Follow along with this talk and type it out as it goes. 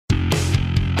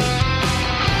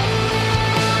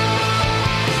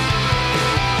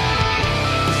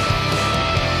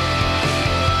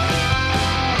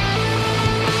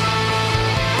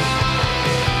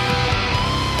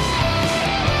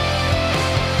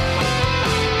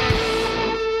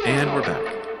we're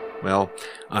back. Well,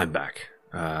 I'm back.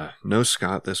 No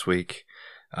Scott this week.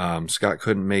 Scott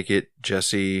couldn't make it.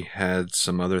 Jesse had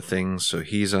some other things, so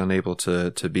he's unable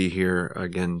to be here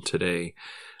again today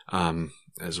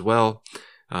as well.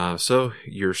 So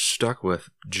you're stuck with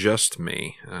just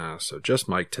me. So just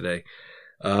Mike today.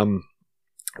 I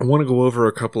want to go over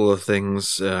a couple of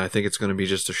things. I think it's going to be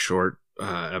just a short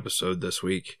episode this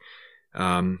week.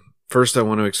 First, I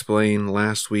want to explain,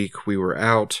 last week we were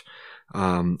out.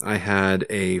 I had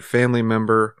a family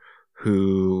member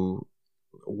who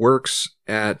works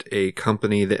at a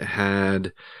company that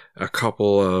had a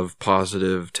couple of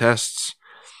positive tests.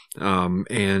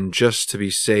 And just to be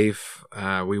safe,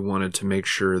 we wanted to make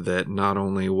sure that not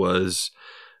only was,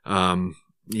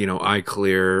 I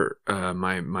clear,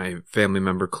 my family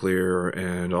member clear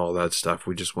and all that stuff.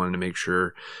 We just wanted to make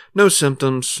sure no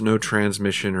symptoms, no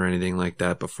transmission or anything like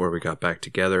that before we got back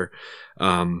together.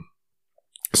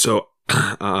 So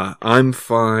I'm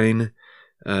fine.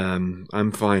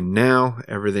 I'm fine now.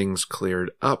 Everything's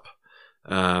cleared up.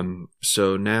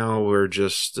 So now we're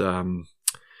just,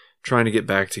 trying to get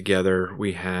back together.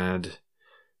 We had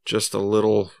just a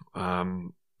little,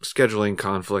 scheduling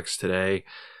conflicts today.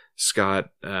 Scott,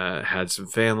 had some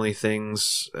family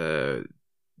things,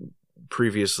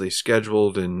 previously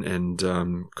scheduled and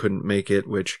couldn't make it,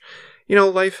 which,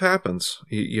 life happens.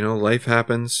 Life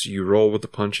happens. You roll with the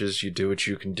punches. You do what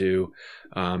you can do,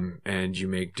 and you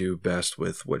make do best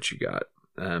with what you got.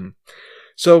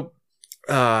 So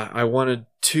I wanted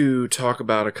to talk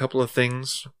about a couple of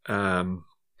things.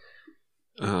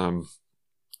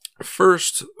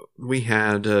 First, we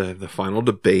had the final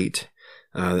debate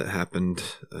that happened.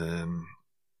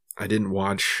 I didn't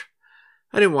watch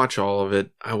all of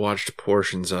it. I watched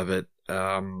portions of it.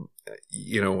 A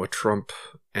Trump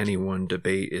anyone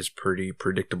debate is pretty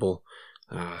predictable,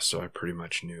 so I pretty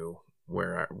much knew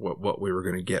what we were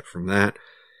going to get from that.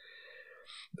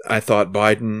 I thought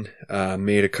Biden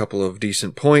made a couple of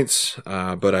decent points,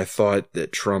 but I thought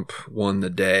that Trump won the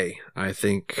day. I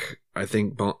think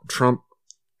Trump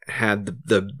had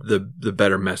the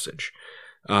better message.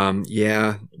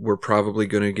 We're probably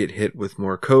going to get hit with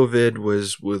more COVID,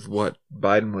 was with what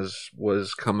Biden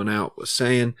was coming out was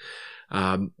saying.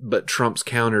 But Trump's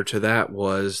counter to that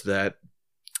was that,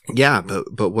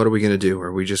 but what are we going to do?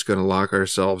 Are we just going to lock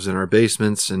ourselves in our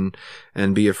basements and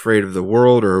be afraid of the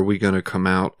world? Or are we going to come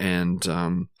out and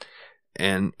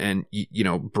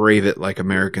brave it like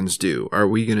Americans do? Are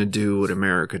we going to do what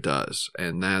America does?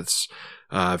 And that's,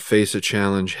 face a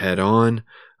challenge head on,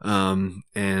 and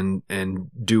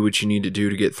do what you need to do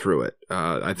to get through it.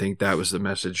 I think that was the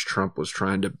message Trump was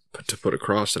trying to put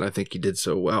across, and I think he did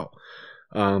so well.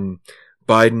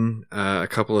 Biden, a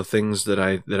couple of things that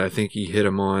I think he hit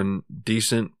him on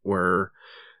decent were,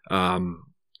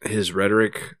 his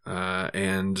rhetoric,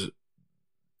 and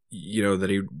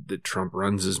that Trump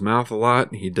runs his mouth a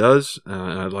lot. He does.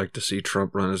 I'd like to see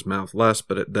Trump run his mouth less,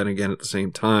 but then again, at the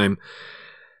same time,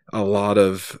 a lot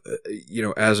of,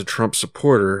 as a Trump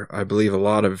supporter, I believe a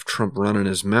lot of Trump running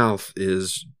his mouth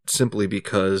is simply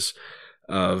because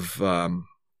of,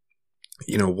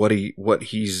 what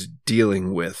he's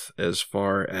dealing with as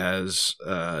far as,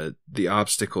 the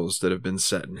obstacles that have been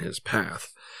set in his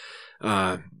path.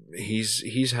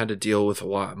 He's had to deal with a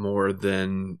lot more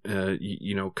than,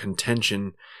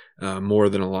 contention, more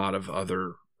than a lot of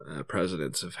other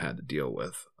presidents have had to deal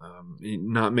with.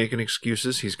 Not making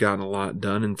excuses. He's gotten a lot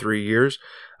done in 3 years.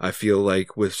 I feel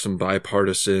like with some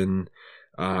bipartisan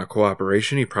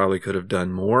cooperation, he probably could have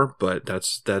done more, but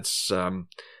that's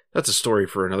a story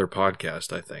for another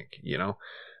podcast, I think,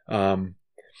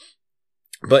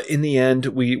 But in the end,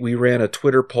 we ran a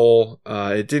Twitter poll.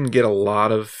 It didn't get a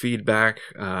lot of feedback.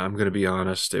 I'm going to be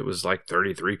honest. It was like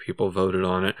 33 people voted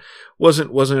on it.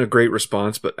 Wasn't a great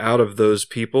response, but out of those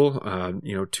people,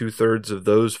 2/3 of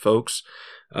those folks,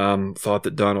 thought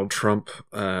that Donald Trump,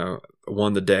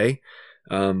 won the day.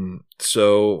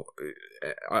 So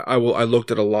I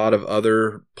looked at a lot of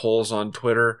other polls on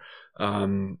Twitter.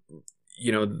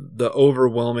 The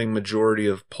overwhelming majority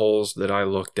of polls that I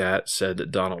looked at said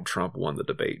that Donald Trump won the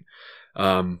debate.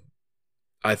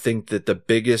 I think that the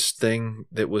biggest thing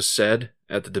that was said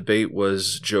at the debate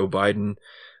was Joe Biden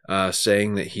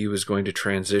saying that he was going to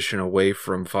transition away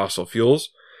from fossil fuels,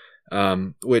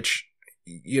 which,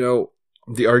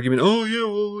 the argument,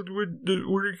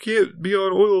 we can't be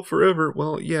on oil forever.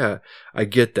 Well, yeah, I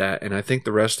get that, and I think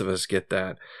the rest of us get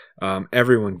that.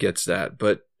 Everyone gets that,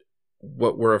 but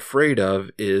what we're afraid of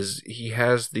is he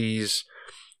has these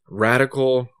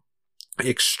radical,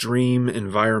 extreme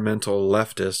environmental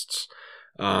leftists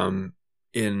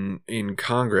in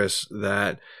Congress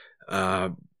that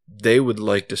they would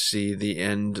like to see the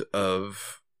end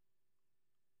of,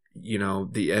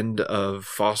 the end of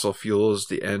fossil fuels,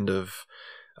 the end of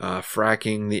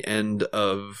fracking, the end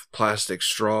of plastic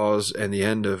straws, and the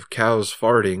end of cows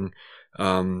farting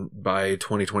by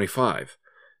 2025.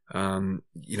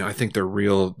 I think their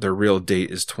real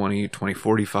date is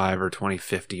 2045 or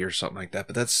 2050 or something like that.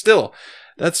 But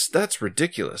that's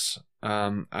ridiculous.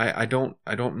 I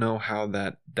don't know how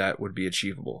that would be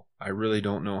achievable. I really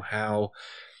don't know how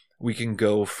we can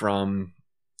go from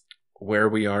where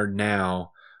we are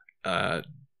now,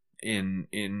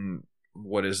 in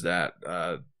what is that,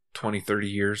 20, 30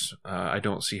 years. I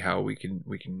don't see how we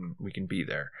can be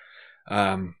there.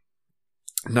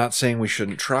 Not saying we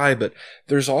shouldn't try, but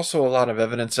there's also a lot of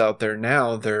evidence out there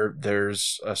now.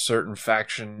 There's a certain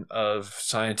faction of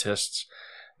scientists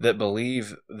that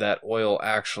believe that oil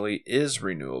actually is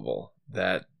renewable,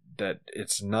 that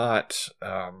it's not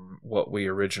what we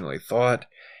originally thought.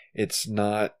 It's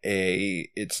not that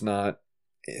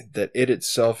it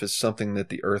itself is something that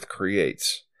the earth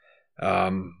creates.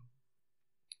 Kind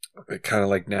of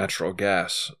like natural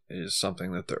gas is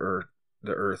something that the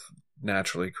earth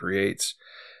naturally creates.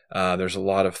 There's a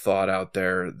lot of thought out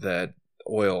there that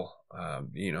oil,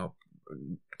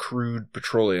 crude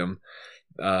petroleum,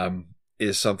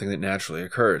 is something that naturally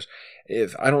occurs.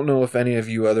 I don't know if any of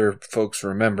you other folks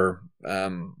remember,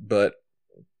 but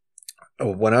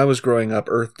when I was growing up,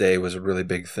 Earth Day was a really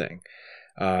big thing.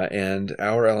 And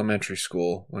our elementary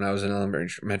school, when I was in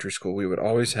elementary school, we would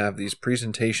always have these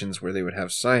presentations where they would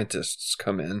have scientists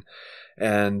come in,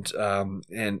 and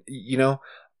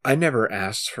I never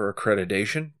asked for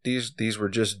accreditation. These were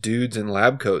just dudes in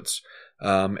lab coats.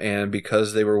 And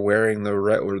because they were wearing the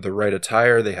right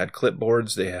attire, they had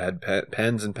clipboards, they had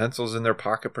pens and pencils in their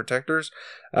pocket protectors.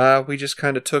 We just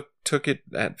kind of took it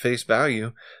at face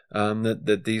value,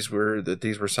 that these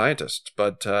were scientists.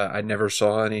 But I never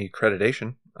saw any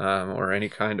accreditation or any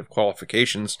kind of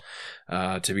qualifications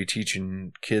to be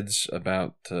teaching kids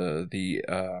about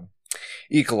the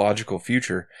ecological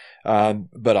future.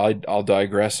 But I'll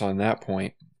digress on that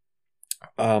point.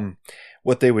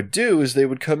 What they would do is they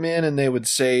would come in and they would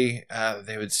say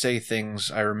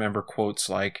things. I remember quotes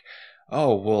like,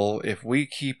 "Oh, well, if we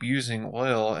keep using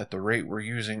oil at the rate we're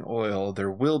using oil, there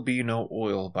will be no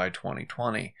oil by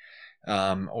 2020,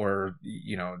 or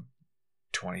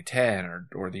 2010,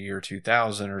 or the year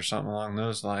 2000, or something along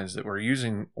those lines. That we're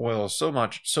using oil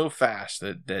so fast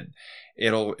that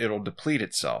it'll deplete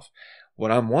itself."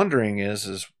 What I'm wondering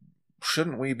is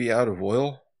shouldn't we be out of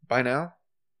oil by now?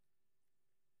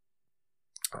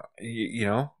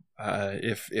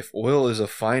 If oil is a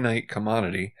finite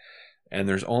commodity and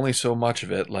there's only so much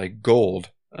of it, like gold,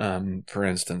 for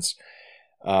instance,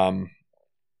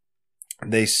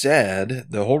 they said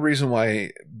the whole reason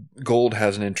why gold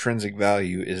has an intrinsic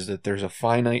value is that there's a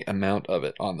finite amount of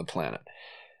it on the planet,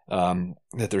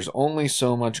 that there's only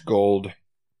so much gold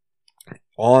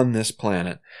on this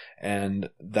planet, and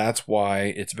that's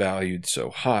why it's valued so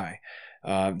high.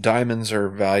 Diamonds are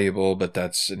valuable, but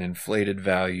that's an inflated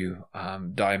value.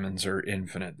 Diamonds are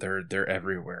infinite. They're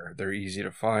everywhere. They're easy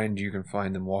to find. You can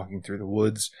find them walking through the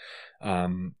woods.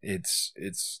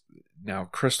 It's now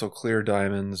crystal clear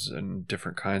diamonds and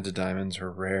different kinds of diamonds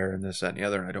are rare, and this, that, and the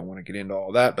other. And I don't want to get into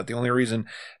all that, but the only reason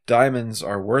diamonds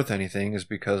are worth anything is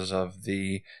because of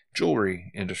the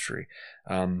jewelry industry.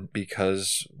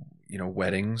 Because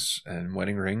weddings and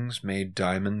wedding rings made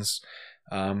diamonds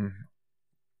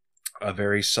a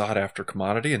very sought after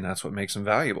commodity, and that's what makes them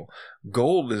valuable.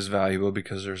 Gold is valuable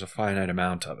because there's a finite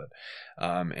amount of it,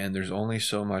 and there's only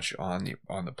so much on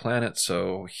the planet.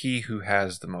 So he who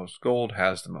has the most gold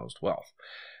has the most wealth.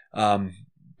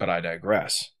 But I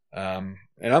digress. And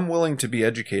I'm willing to be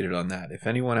educated on that. If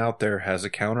anyone out there has a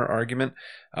counter argument,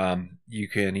 you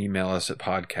can email us at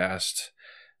podcast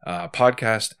at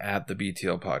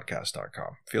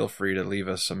thebtlpodcast.com. Feel free to leave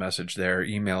us a message there.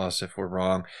 Email us if we're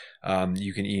wrong.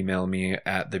 You can email me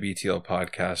at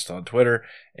thebtlpodcast on Twitter,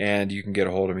 and you can get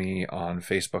a hold of me on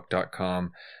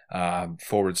facebook.com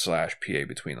 /PA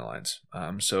Between the Lines.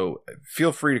 So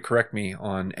feel free to correct me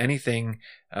on anything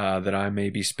that I may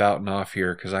be spouting off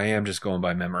here, because I am just going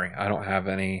by memory. I don't have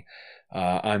any.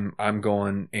 I'm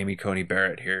going Amy Coney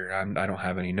Barrett here. I don't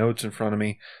have any notes in front of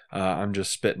me. I'm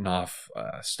just spitting off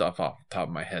stuff off the top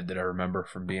of my head that I remember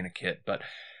from being a kid. But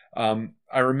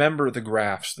I remember the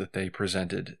graphs that they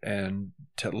presented and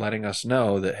letting us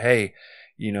know that, hey,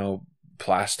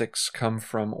 plastics come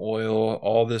from oil.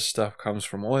 All this stuff comes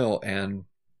from oil, and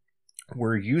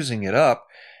we're using it up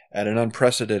at an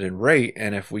unprecedented rate.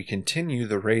 And if we continue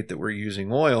the rate that we're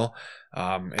using oil,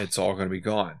 it's all going to be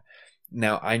gone.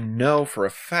 Now, I know for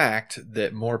a fact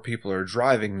that more people are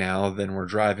driving now than were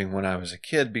driving when I was a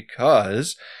kid,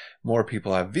 because more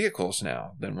people have vehicles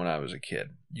now than when I was a kid.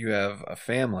 You have a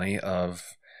family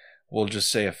of, we'll just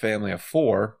say a family of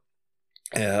 4.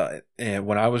 And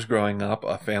when I was growing up,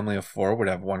 a family of 4 would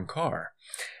have 1 car.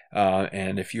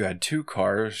 And if you had 2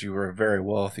 cars, you were a very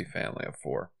wealthy family of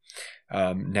 4.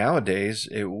 Nowadays,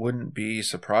 it wouldn't be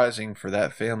surprising for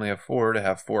that family of 4 to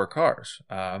have 4 cars.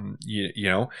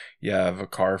 You have a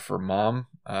car for mom,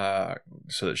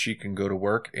 so that she can go to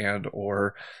work and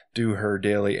or do her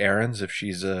daily errands if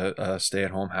she's a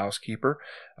stay-at-home housekeeper.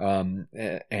 And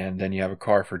then you have a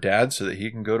car for dad so that he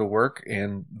can go to work,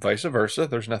 and vice versa.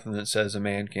 There's nothing that says a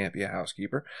man can't be a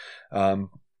housekeeper.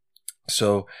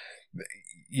 So,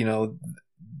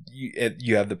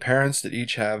 you have the parents that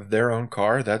each have their own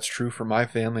car. That's true for my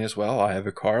family as well. I have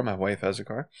a car. My wife has a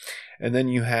car. And then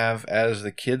you have, as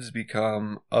the kids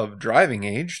become of driving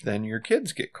age, then your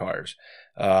kids get cars.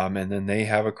 And then they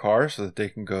have a car so that they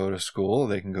can go to school,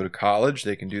 they can go to college,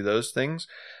 they can do those things.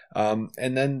 And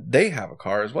then they have a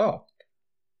car as well.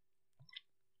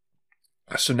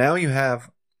 So now you have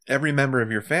every member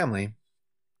of your family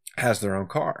has their own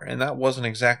car. And that wasn't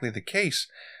exactly the case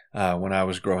when I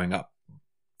was growing up.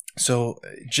 So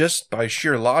just by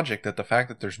sheer logic, that the fact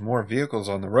that there's more vehicles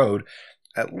on the road,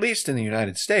 at least in the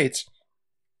United States,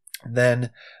 then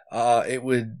it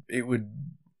would bear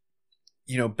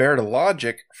to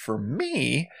logic for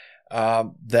me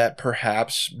that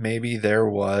perhaps maybe there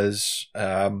was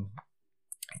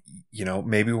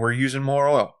maybe we're using more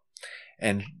oil,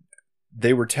 and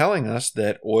they were telling us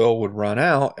that oil would run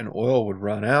out and oil would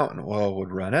run out and oil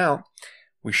would run out.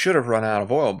 We should have run out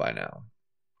of oil by now.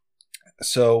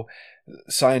 So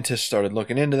scientists started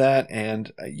looking into that,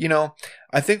 and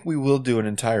I think we will do an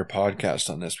entire podcast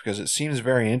on this, because it seems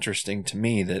very interesting to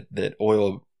me that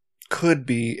oil could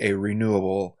be a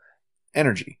renewable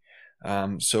energy.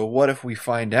 So what if we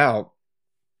find out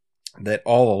that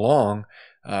all along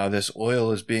this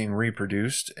oil is being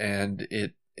reproduced and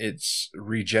it's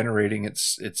regenerating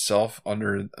itself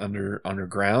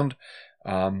underground?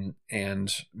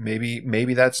 And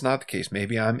maybe that's not the case.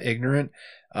 Maybe I'm ignorant,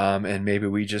 and maybe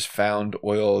we just found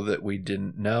oil that we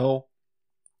didn't know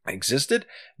existed.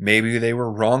 Maybe they were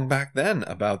wrong back then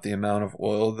about the amount of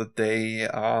oil that they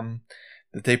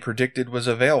predicted was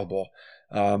available.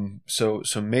 So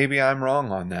maybe I'm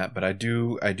wrong on that, but I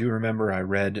do remember I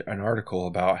read an article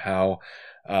about how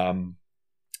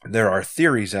there are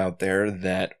theories out there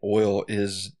that oil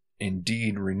is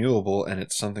indeed renewable, and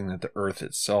it's something that the earth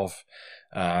itself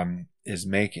is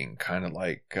making, kind of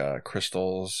like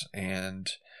crystals and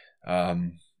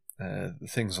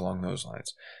things along those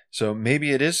lines. So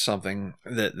maybe it is something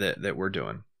that we're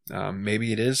doing.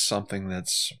 Maybe it is something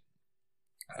that's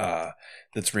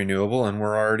renewable, and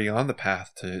we're already on the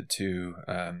path to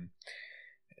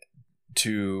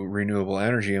renewable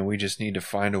energy, and we just need to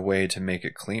find a way to make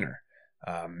it cleaner.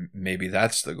 Maybe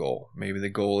that's the goal. Maybe the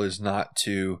goal is not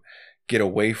to get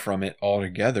away from it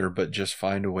altogether, but just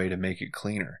find a way to make it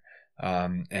cleaner,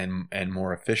 and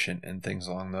more efficient, and things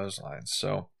along those lines.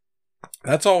 So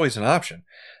that's always an option.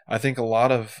 I think a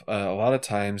lot of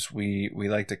times we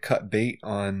like to cut bait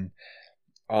on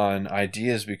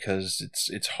ideas because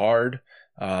it's hard,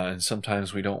 and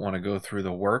sometimes we don't want to go through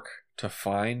the work to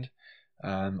find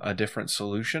a different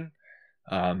solution.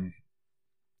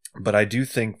 But I do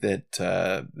think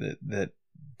that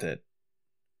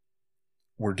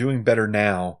we're doing better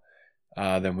now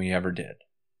than we ever did.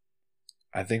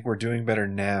 I think we're doing better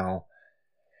now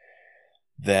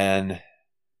than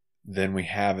we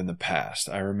have in the past.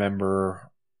 I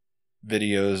remember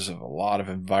videos of a lot of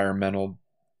environmental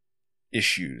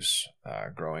issues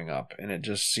growing up, and it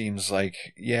just seems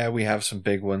like, yeah, we have some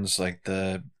big ones like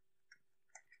the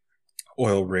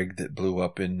oil rig that blew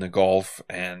up in the Gulf,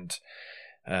 and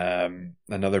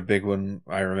another big one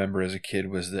I remember as a kid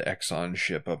was the Exxon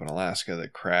ship up in Alaska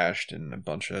that crashed, and a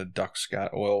bunch of ducks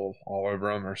got oil all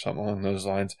over them or something along those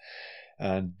lines.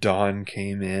 Dawn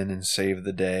came in and saved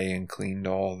the day and cleaned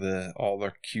all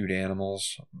the cute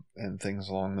animals and things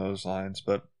along those lines.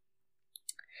 But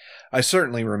I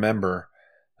certainly remember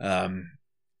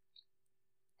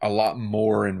a lot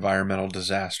more environmental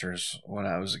disasters when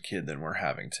I was a kid than we're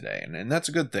having today. And that's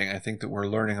a good thing. I think that we're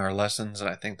learning our lessons, and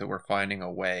I think that we're finding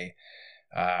a way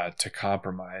to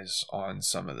compromise on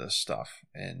some of this stuff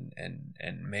and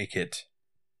make it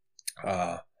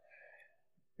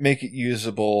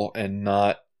usable and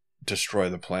not destroy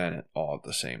the planet all at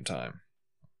the same time.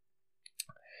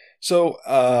 So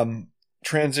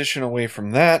transition away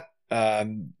from that.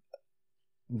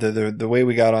 The way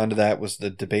we got onto that was the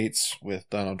debates with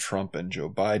Donald Trump and Joe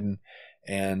Biden,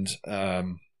 And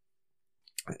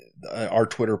our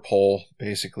Twitter poll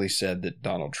basically said that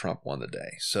Donald Trump won the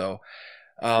day. So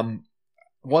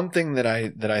one thing that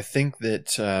I think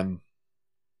that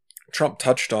Trump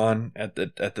touched on at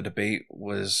the debate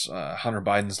was Hunter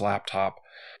Biden's laptop.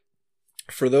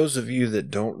 For those of you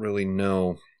that don't really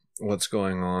know what's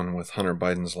going on with Hunter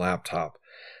Biden's laptop,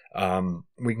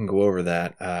 we can go over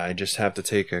that. I just have to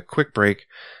take a quick break.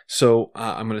 So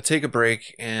I'm going to take a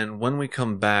break, and when we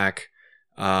come back,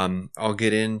 I'll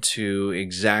get into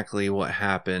exactly what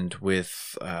happened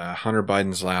with Hunter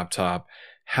Biden's laptop,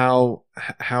 how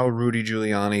Rudy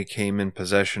Giuliani came in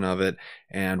possession of it,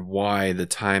 and why the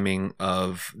timing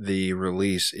of the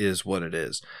release is what it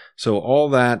is. So all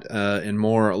that and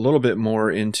more, a little bit more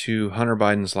into Hunter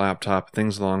Biden's laptop,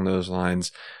 things along those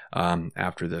lines,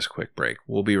 after this quick break.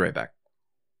 We'll be right back.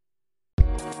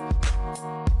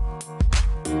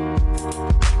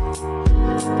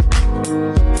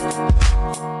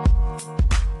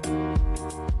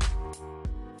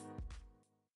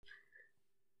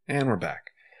 And we're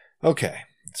back. Okay,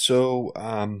 so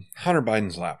Hunter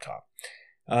Biden's laptop.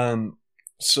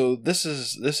 So this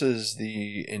is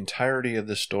the entirety of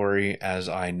the story as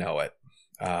I know it.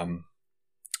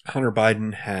 Hunter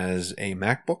Biden has a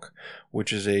MacBook,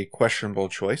 which is a questionable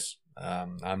choice.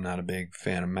 I'm not a big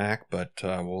fan of Mac, but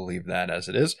we'll leave that as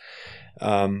it is.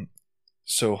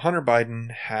 So Hunter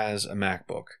Biden has a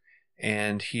MacBook,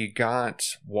 and he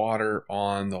got water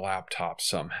on the laptop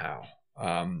somehow.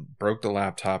 Broke the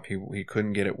laptop. He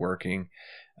couldn't get it working.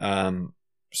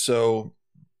 So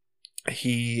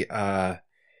he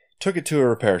took it to a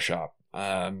repair shop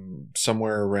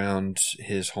somewhere around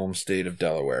his home state of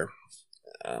Delaware.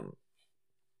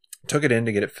 Took it in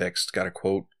to get it fixed, got a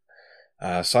quote,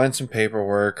 signed some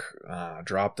paperwork,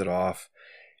 dropped it off.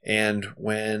 And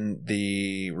when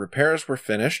the repairs were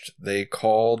finished, they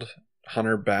called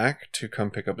Hunter back to come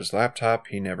pick up his laptop.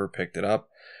 He never picked it up.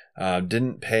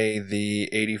 Didn't pay the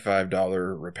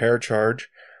 $85 repair charge,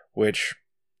 which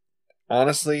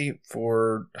honestly,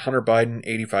 for Hunter Biden,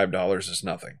 $85 is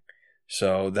nothing.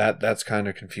 So that's kind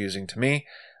of confusing to me.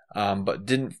 But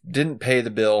didn't pay the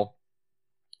bill.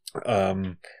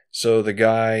 So the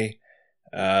guy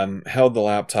held the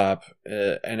laptop,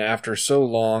 and after so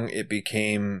long, it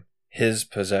became his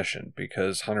possession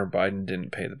because Hunter Biden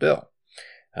didn't pay the bill,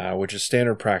 which is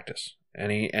standard practice.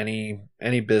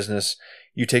 Any business,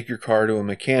 you take your car to a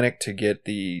mechanic to get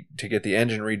the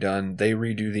engine redone. They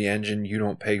redo the engine. You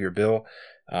don't pay your bill.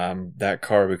 That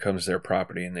car becomes their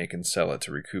property, and they can sell it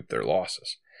to recoup their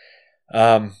losses.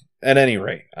 At any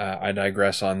rate, I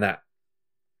digress on that.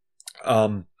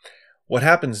 What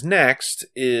happens next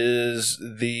is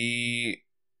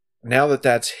now that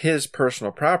that's his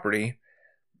personal property,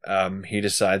 he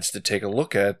decides to take a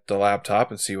look at the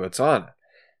laptop and see what's on it.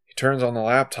 He turns on the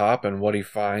laptop, and what he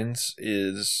finds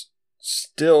is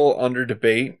still under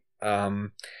debate.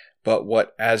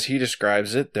 But as he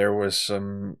describes it, there was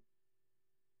some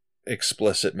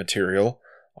explicit material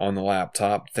on the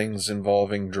laptop, things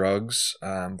involving drugs,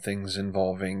 things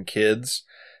involving kids.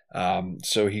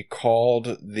 So he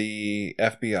called the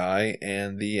FBI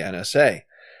and the NSA.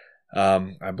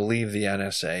 I believe the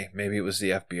NSA, maybe it was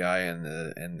the FBI and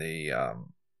the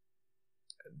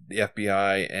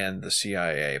FBI and the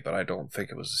CIA, but I don't think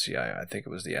it was the CIA. I think it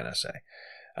was the NSA.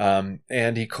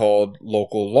 And he called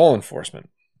local law enforcement.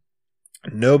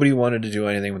 Nobody wanted to do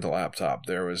anything with the laptop.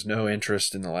 There was no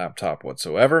interest in the laptop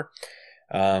whatsoever.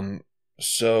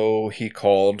 So he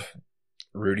called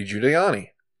Rudy Giuliani.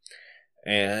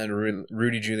 And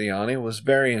Rudy Giuliani was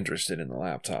very interested in the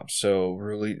laptop. So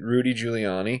Rudy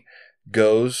Giuliani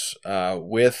goes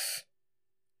with,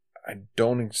 I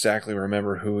don't exactly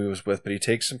remember who he was with, but he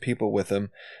takes some people with him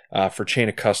for chain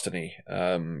of custody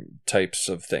types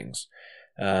of things.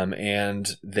 And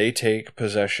they take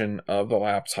possession of the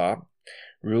laptop.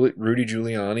 Rudy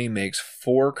Giuliani makes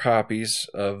 4 copies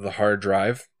of the hard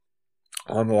drive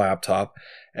on the laptop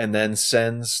and then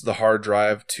sends the hard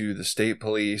drive to the state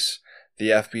police, the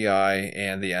FBI,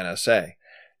 and the NSA,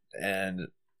 and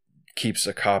keeps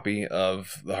a copy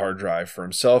of the hard drive for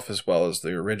himself as well as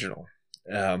the original.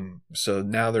 So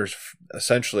now there's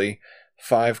essentially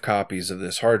 5 copies of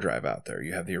this hard drive out there.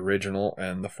 You have the original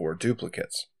and the 4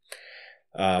 duplicates.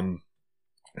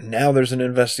 Now there's an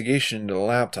investigation into the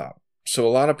laptop. So a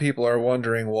lot of people are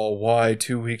wondering, well, why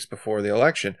 2 weeks before the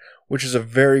election? Which is a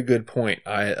very good point.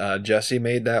 Jesse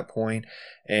made that point,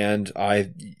 and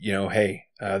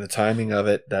the timing of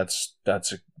it, it's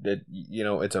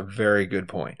a very good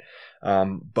point.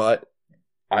 But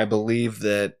I believe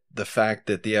that the fact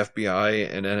that the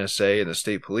FBI and NSA and the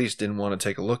state police didn't want to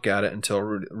take a look at it until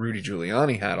Rudy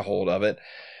Giuliani had a hold of it,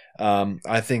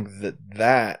 I think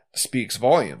that speaks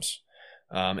volumes.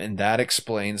 And that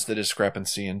explains the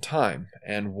discrepancy in time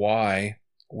and why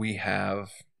we have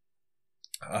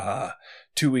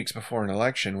 2 weeks before an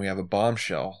election, we have a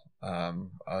bombshell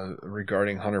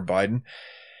regarding Hunter Biden.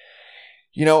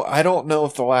 I don't know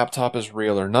if the laptop is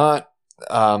real or not.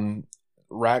 John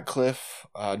Ratcliffe,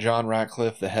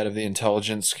 the head of the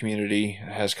intelligence community,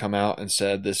 has come out and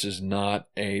said this is not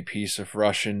a piece of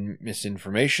Russian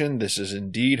misinformation. This is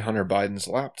indeed Hunter Biden's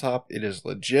laptop. It is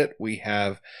legit. We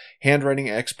have handwriting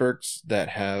experts that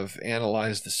have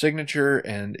analyzed the signature,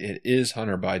 and it is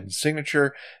Hunter Biden's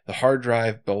signature. The hard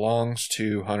drive belongs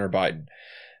to Hunter Biden.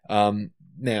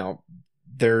 Now,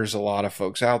 there's a lot of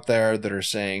folks out there that are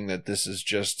saying that this is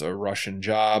just a Russian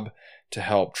job to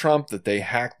help Trump, that they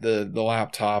hacked the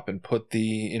laptop and put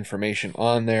the information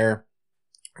on there,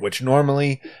 which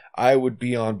normally I would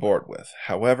be on board with.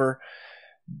 However,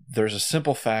 there's a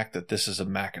simple fact that this is a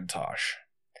Macintosh.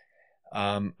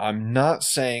 I'm not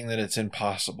saying that it's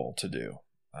impossible to do,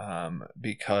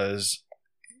 because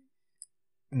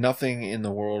nothing in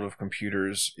the world of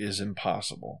computers is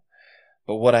impossible.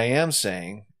 But what I am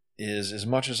saying is, as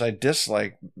much as I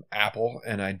dislike Apple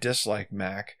and I dislike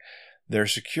Mac, their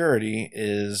security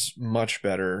is much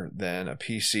better than a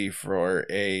PC for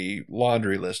a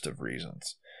laundry list of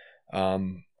reasons.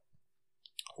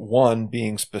 One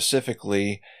being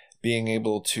specifically being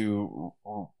able to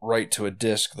write to a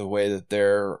disk the way that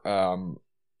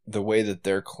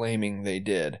they're claiming they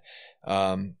did.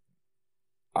 I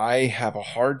have a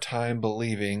hard time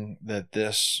believing that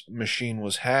this machine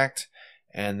was hacked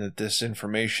and that this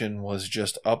information was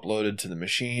just uploaded to the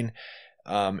machine.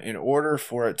 In order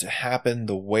for it to happen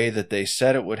the way that they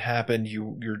said it would happen,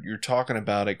 you're talking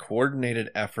about a coordinated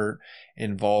effort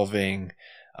involving,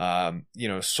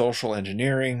 social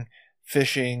engineering,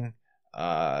 phishing,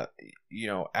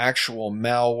 actual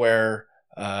malware,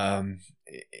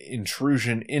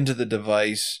 intrusion into the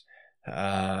device,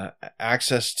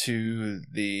 access to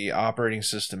the operating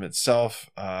system itself,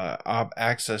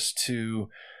 access to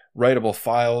writable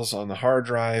files on the hard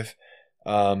drive.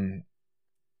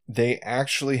 They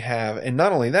actually have, and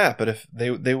not only that, but if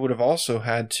they would have also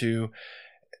had to,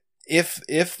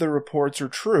 if the reports are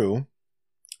true,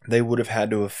 they would have had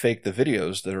to have faked the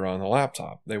videos that are on the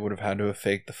laptop. They would have had to have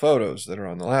faked the photos that are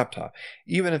on the laptop.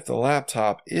 Even if the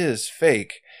laptop is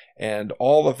fake and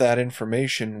all of that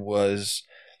information was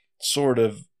sort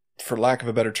of, for lack of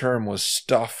a better term, was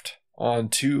stuffed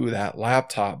onto that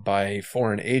laptop by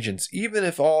foreign agents, even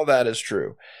if all that is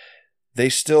true, they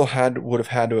still would have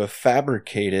had to have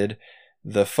fabricated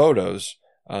the photos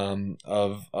of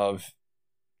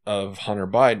Hunter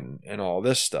Biden and all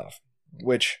this stuff.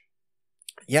 Which,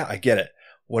 yeah, I get it.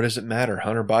 What does it matter?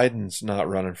 Hunter Biden's not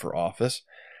running for office.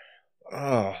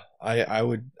 I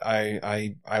would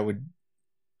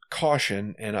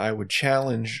caution, and I would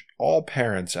challenge all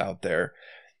parents out there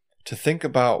to think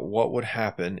about what would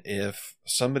happen if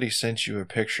somebody sent you a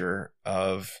picture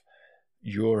of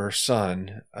your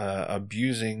son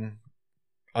abusing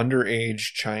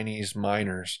underage Chinese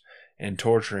minors and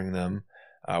torturing them,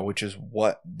 which is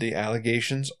what the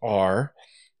allegations are,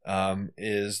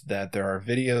 is that there are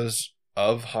videos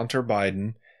of Hunter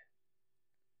Biden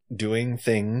doing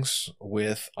things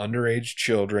with underage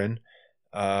children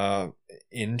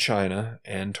in China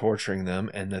and torturing them,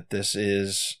 and that this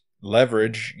is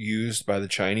leverage used by the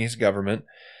Chinese government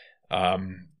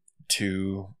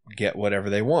to get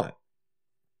whatever they want.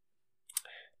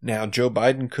 Now, Joe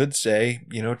Biden could say,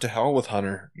 to hell with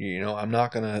Hunter. I'm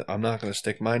not gonna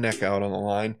stick my neck out on the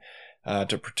line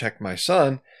to protect my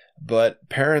son. But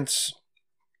parents,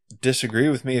 disagree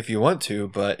with me if you want to.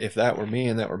 But if that were me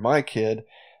and that were my kid,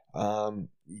 I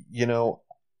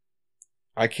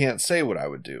can't say what I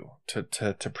would do to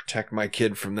protect my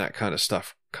kid from that kind of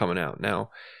stuff coming out. Now,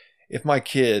 if my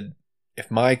kid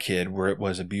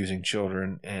was abusing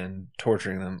children and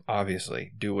torturing them,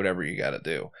 obviously do whatever you got to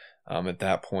do. At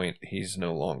that point, he's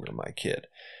no longer my kid.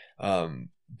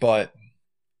 But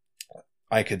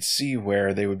I could see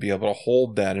where they would be able to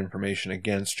hold that information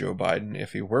against Joe Biden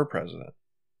if he were president.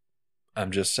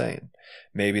 I'm just saying.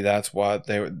 Maybe that's what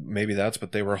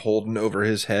they were holding over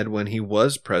his head when he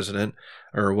was president,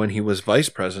 or when he was vice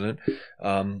president.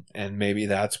 And maybe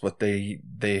that's what they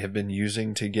have been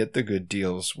using to get the good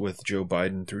deals with Joe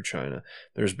Biden through China.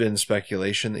 There's been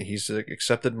speculation that he's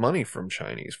accepted money from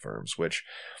Chinese firms, which,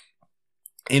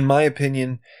 in my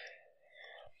opinion,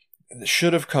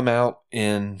 should have come out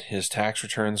in his tax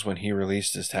returns when he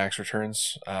released his tax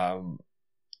returns.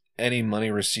 Any money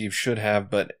received should have,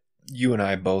 but you and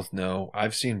I both know,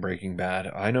 I've seen Breaking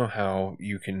Bad. I know how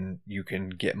you can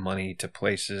get money to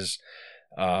places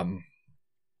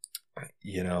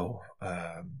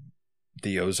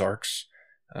The Ozarks,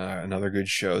 another good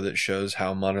show that shows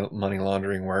how money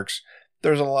laundering works.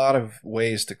 There's a lot of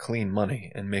ways to clean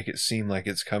money and make it seem like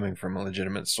it's coming from a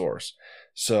legitimate source.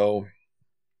 So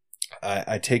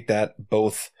I take that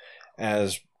both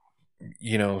as,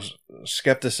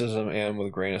 skepticism and with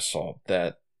a grain of salt,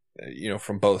 that,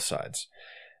 from both sides.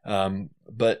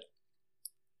 But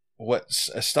what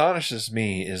astonishes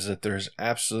me is that there's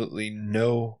absolutely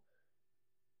no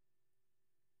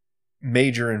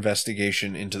major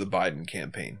investigation into the Biden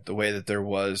campaign the way that there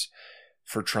was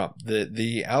for Trump.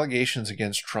 The allegations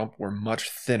against Trump were much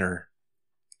thinner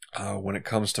when it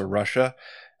comes to Russia,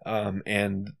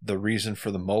 and the reason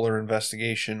for the Mueller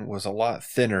investigation was a lot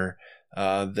thinner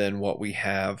than what we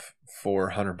have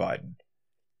for Hunter Biden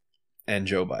and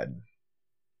Joe Biden.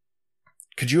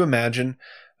 Could you imagine?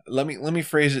 Let me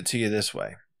phrase it to you this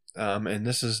way, and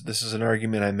this is an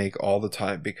argument I make all the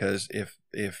time, because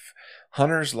if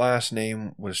Hunter's last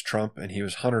name was Trump and he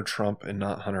was Hunter Trump and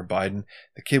not Hunter Biden,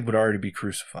 the kid would already be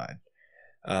crucified.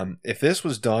 If this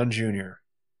was Don Jr.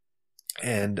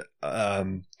 and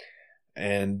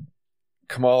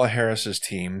Kamala Harris's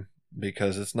team,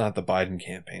 because it's not the Biden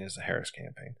campaign, it's the Harris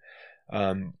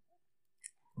campaign.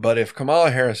 But if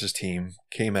Kamala Harris's team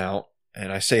came out,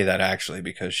 and I say that actually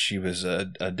because she was a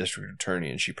district attorney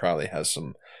and she probably has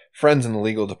some friends in the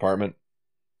legal department.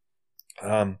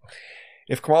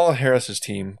 If Kamala Harris's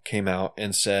team came out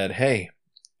and said, hey,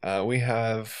 we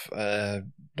have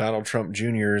Donald Trump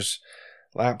Jr.'s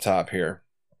laptop here,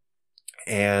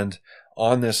 and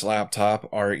on this laptop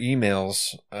are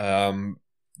emails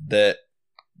that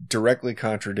directly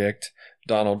contradict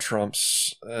Donald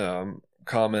Trump's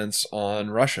comments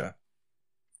on Russia.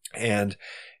 And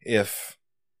if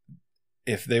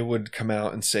they would come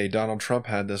out and say Donald Trump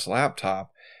had this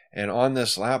laptop, and on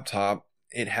this laptop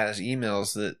it has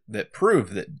emails that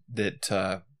prove that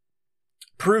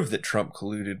Trump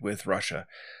colluded with Russia,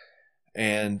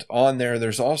 and on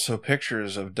there's also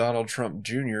pictures of Donald Trump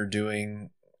Jr.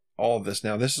 doing all of this.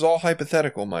 Now, this is all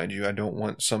hypothetical, mind you. I don't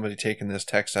want somebody taking this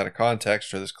text out of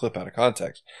context or this clip out of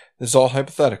context. This is all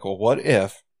hypothetical. What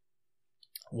if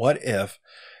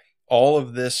all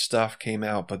of this stuff came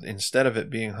out, but instead of it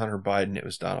being Hunter Biden, it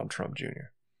was Donald Trump Jr.?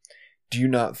 Do you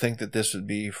not think that this would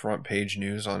be front page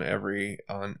news on every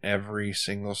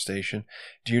single station?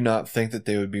 Do you not think that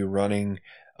they would be running,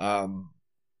 blurred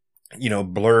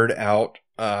out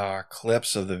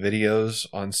clips of the videos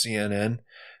on CNN?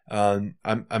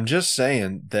 I'm just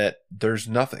saying that there's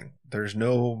nothing. There's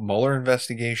no Mueller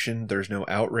investigation. There's no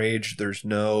outrage. There's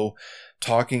no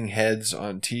talking heads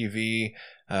on TV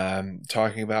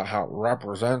talking about how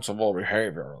reprehensible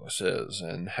behavior this is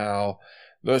and how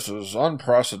this is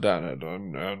unprecedented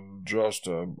and just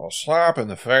a slap in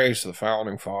the face of the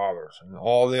founding fathers and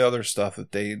all the other stuff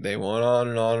that they went on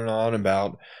and on and on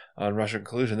about on Russian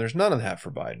collusion. There's none of that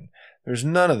for Biden. There's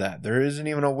none of that. There isn't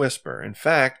even a whisper. In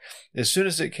fact, as soon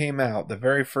as it came out, the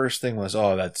very first thing was,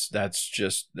 "Oh, that's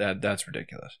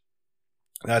ridiculous.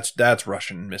 That's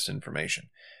Russian misinformation."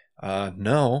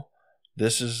 No,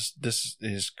 this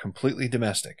is completely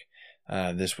domestic.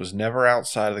 This was never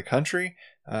outside of the country.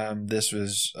 This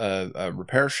was a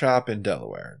repair shop in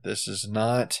Delaware. This is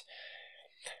not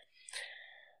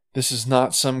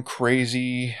some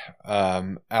crazy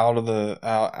out of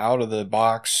the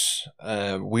box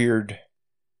weird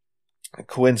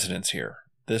coincidence here.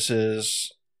 This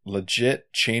is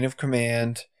legit chain of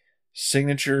command,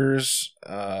 signatures,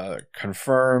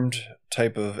 confirmed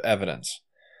type of evidence.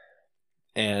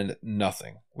 And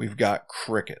nothing. We've got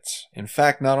crickets. In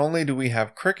fact, not only do we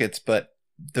have crickets, but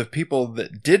the people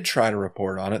that did try to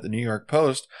report on it, the New York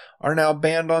Post, are now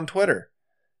banned on Twitter.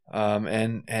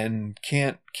 And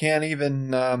can't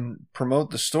even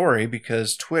promote the story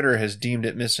because Twitter has deemed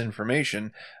it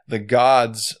misinformation. The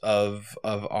gods of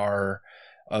our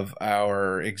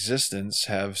existence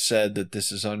have said that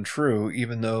this is untrue,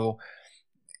 even though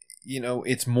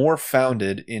it's more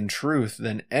founded in truth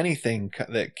than anything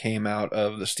that came out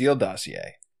of the Steele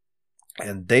dossier.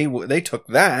 And they took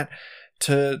that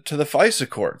to the FISA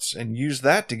courts and used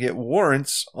that to get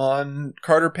warrants on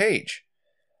Carter Page.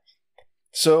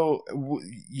 So,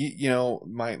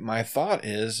 my thought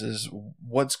is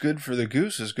what's good for the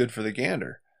goose is good for the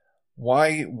gander.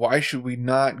 Why should we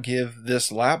not give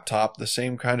this laptop the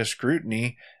same kind of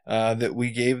scrutiny that we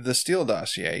gave the Steele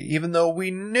dossier, even though we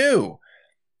knew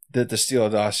that the Steele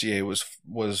dossier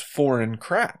was foreign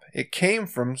crap? It came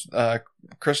from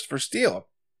Christopher Steele,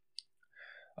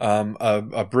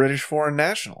 a British foreign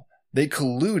national. They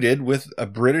colluded with a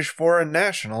British foreign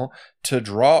national to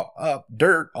draw up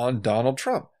dirt on Donald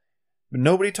Trump. But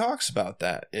nobody talks about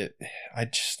that.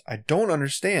 I don't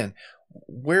understand.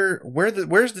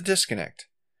 Where's the disconnect?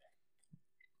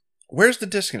 Where's the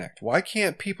disconnect? Why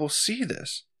can't people see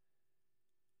this?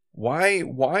 Why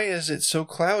is it so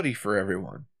cloudy for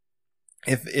everyone?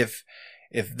 If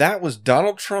that was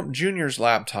Donald Trump Jr.'s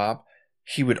laptop,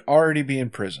 he would already be in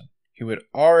prison. He would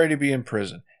already be in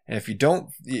prison. And if you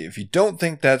don't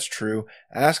think that's true,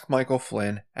 ask Michael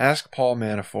Flynn, ask Paul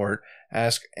Manafort,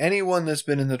 ask anyone that's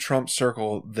been in the Trump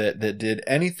circle that did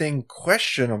anything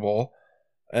questionable.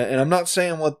 And I'm not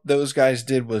saying what those guys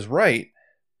did was right,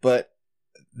 but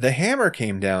the hammer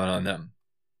came down on them.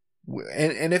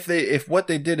 And if what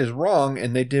they did is wrong,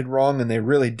 and they did wrong, and they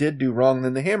really did do wrong,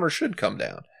 then the hammer should come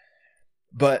down.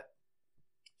 But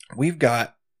we've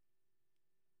got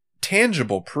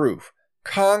tangible proof,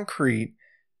 concrete,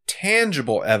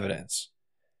 tangible evidence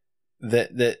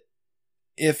that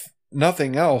if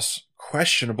nothing else,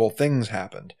 questionable things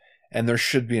happened, and there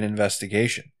should be an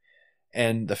investigation.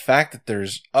 And the fact that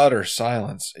there's utter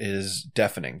silence is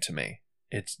deafening to me.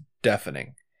 It's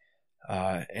deafening.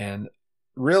 And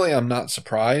really, I'm not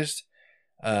surprised.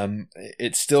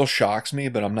 It still shocks me,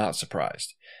 but I'm not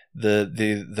surprised.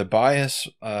 The bias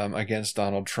against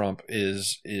Donald Trump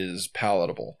is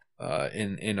palatable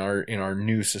in our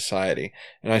new society,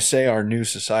 and I say our new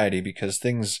society because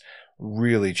things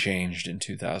really changed in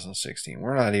 2016.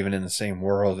 We're not even in the same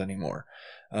world anymore.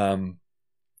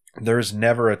 There's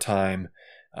never a time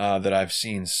that I've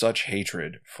seen such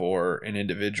hatred for an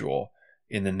individual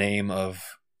in the name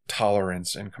of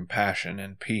tolerance and compassion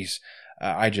and peace.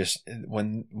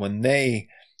 When they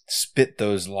spit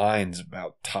those lines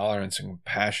about tolerance and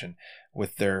compassion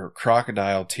with their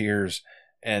crocodile tears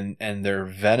and their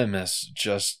venomous,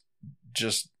 just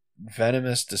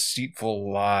venomous,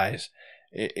 deceitful lies,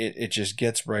 it just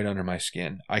gets right under my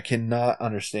skin. I cannot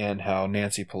understand how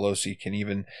Nancy Pelosi can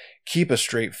even keep a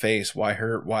straight face. Why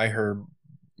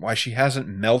she hasn't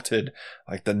melted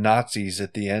like the Nazis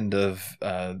at the end of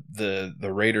the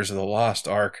Raiders of the Lost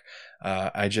Ark.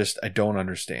 I don't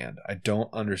understand. I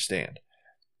don't understand.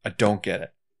 I don't get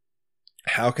it.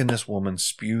 How can this woman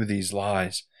spew these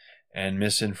lies and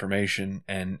misinformation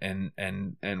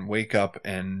and wake up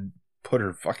and put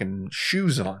her fucking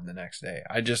shoes on the next day?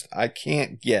 I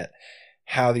can't get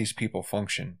how these people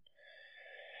function.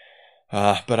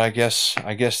 But I guess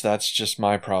that's just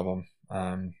my problem.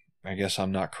 I guess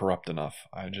I'm not corrupt enough.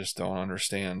 I just don't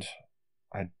understand.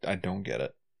 I don't get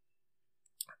it.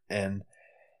 And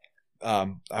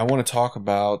I want to talk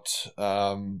about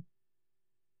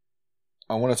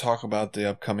the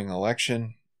upcoming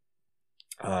election,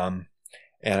 and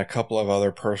a couple of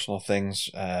other personal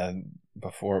things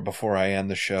before I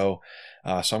end the show.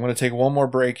 So I'm going to take one more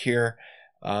break here.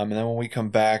 And then when we come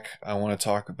back, I want to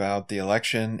talk about the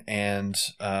election and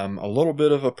a little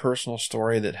bit of a personal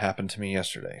story that happened to me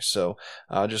yesterday. So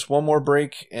just one more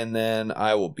break, and then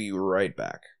I will be right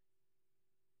back.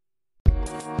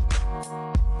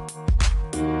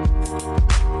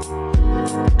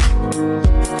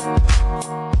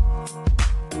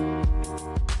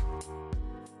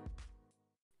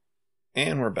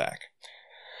 And we're back.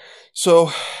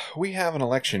 So we have an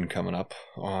election coming up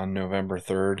on November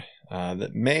 3rd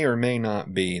that may or may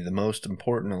not be the most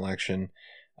important election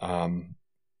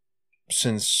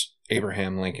since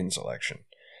Abraham Lincoln's election.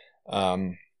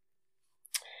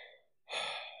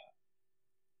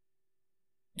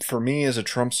 For me, as a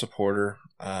Trump supporter,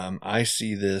 I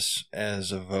see this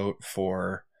as a vote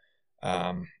for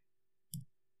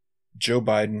Joe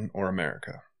Biden or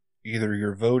America. Either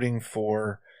you're voting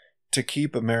to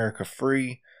keep America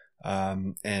free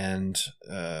and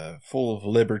full of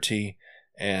liberty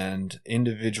and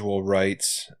individual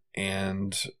rights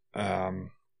and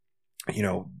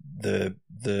the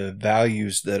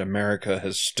values that America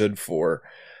has stood for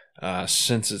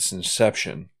since its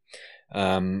inception.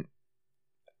 And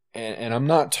I'm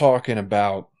not talking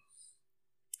about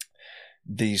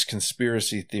these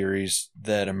conspiracy theories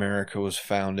that America was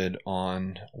founded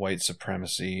on white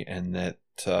supremacy and that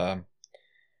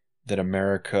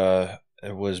America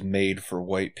was made for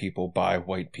white people by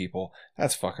white people.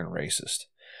 That's fucking racist.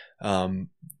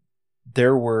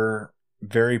 There were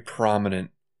very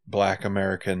prominent Black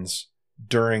Americans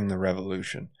during the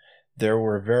Revolution. There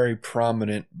were very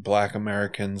prominent Black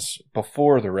Americans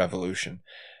before the Revolution.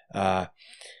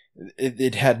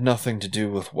 It had nothing to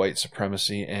do with white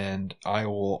supremacy, and I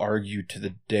will argue to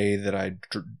the day that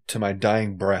to my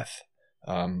dying breath,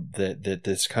 that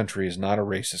this country is not a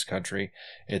racist country.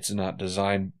 It's not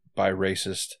designed by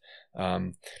racist.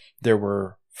 There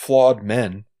were flawed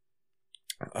men.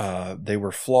 They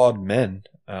were flawed men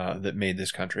that made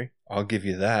this country. I'll give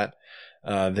you that.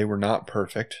 They were not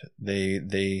perfect.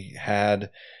 They had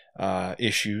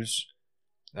issues.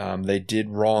 They did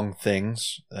wrong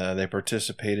things. They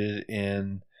participated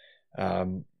in,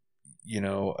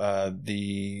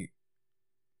 the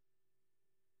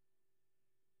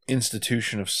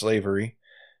institution of slavery,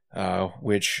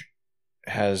 which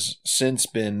has since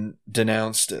been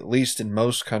denounced, at least in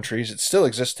most countries. It still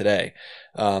exists today.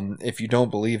 If you don't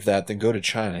believe that, then go to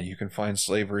China. You can find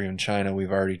slavery in China.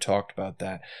 We've already talked about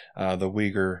that. The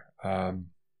Uyghur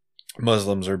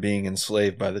Muslims are being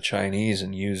enslaved by the Chinese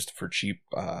and used for cheap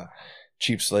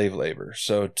slave labor.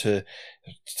 So to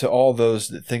all those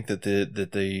that think that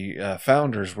the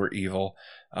founders were evil,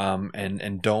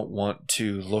 and don't want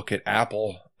to look at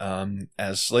Apple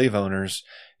as slave owners,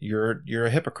 you're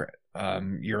a hypocrite.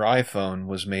 Your iPhone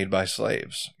was made by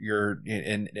slaves.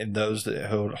 And those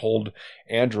that hold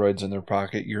Androids in their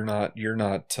pocket, you're not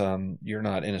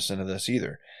innocent of this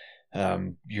either.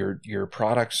 Your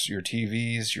products, your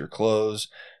TVs, your clothes,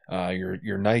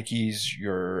 your Nikes,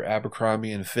 your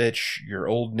Abercrombie and Fitch, your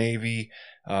Old Navy,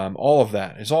 all of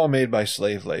that is all made by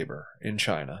slave labor in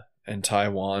China and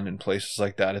Taiwan and places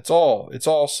like that. It's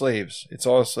all slaves. It's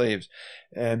all slaves.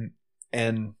 And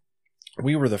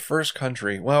we were the first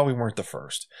country. Well, we weren't the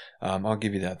first. I'll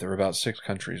give you that. There were about 6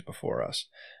 countries before us.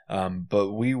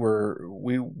 But we were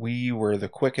the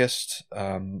quickest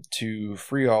to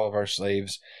free all of our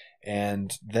slaves.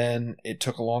 And then it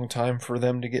took a long time for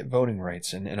them to get voting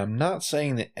rights. And I'm not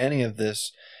saying that any of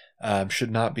this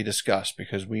should not be discussed,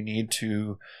 because we need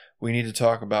to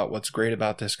talk about what's great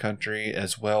about this country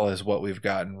as well as what we've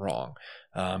gotten wrong.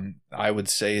 I would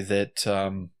say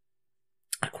that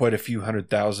quite a few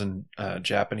 100,000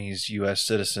 Japanese U.S.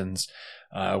 citizens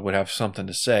would have something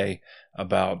to say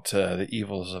about the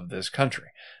evils of this country.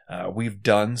 We've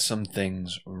done some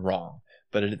things wrong,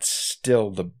 but it's still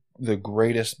the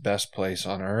greatest, best place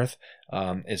on earth.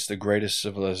 It's the greatest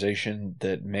civilization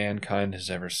that mankind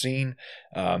has ever seen.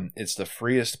 It's the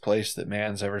freest place that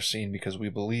man's ever seen, because we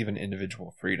believe in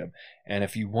individual freedom. And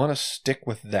if you want to stick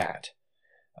with that,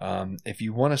 if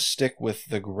you want to stick with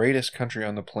the greatest country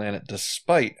on the planet,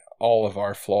 despite all of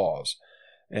our flaws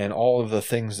and all of the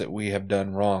things that we have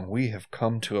done wrong, we have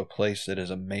come to a place that is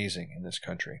amazing in this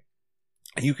country.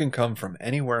 You can come from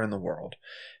anywhere in the world,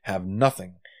 have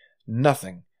nothing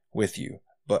with you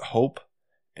but hope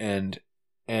and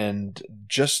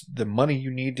just the money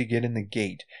you need to get in the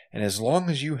gate. And as long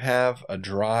as you have a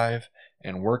drive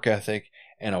and work ethic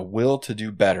and a will to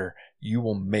do better, you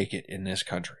will make it in this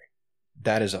country.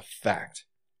 That is a fact.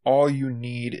 All you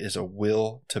need is a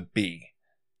will to be.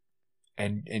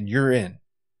 And you're in.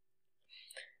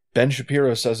 Ben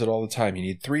Shapiro says it all the time. You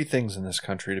need 3 things in this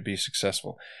country to be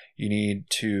successful. You need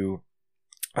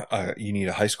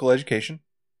a high school education.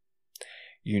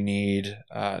 You need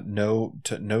no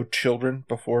children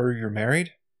before you're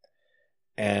married,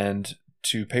 and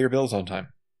to pay your bills on time.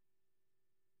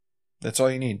 That's all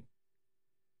you need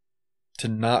to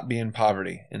not be in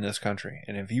poverty in this country.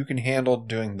 And if you can handle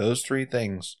doing those 3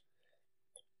 things,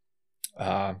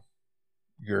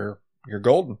 you're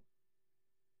golden.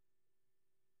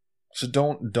 So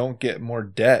don't get more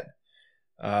debt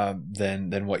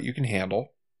than what you can handle.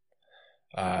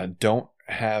 Don't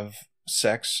have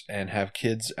sex and have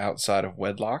kids outside of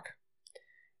wedlock,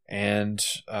 and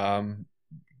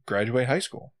graduate high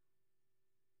school.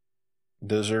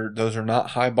 Those are not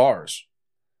high bars.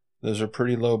 Those are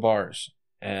pretty low bars.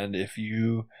 And if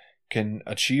you can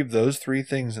achieve those 3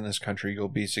 things in this country, you'll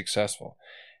be successful.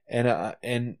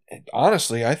 And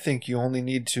honestly, I think you only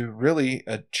need to really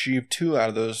achieve 2 out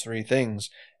of those 3 things,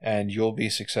 and you'll be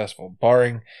successful.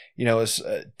 Barring,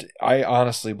 I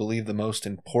honestly believe the most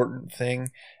important thing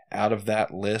out of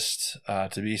that list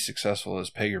to be successful is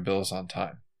pay your bills on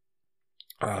time.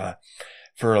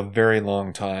 For a very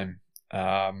long time,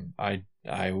 I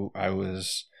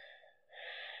was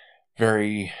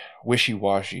very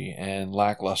wishy-washy and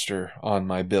lackluster on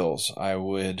my bills. I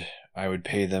would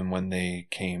pay them when they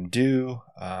came due.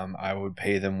 I would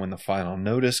pay them when the final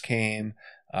notice came.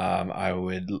 I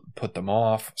would put them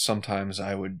off. Sometimes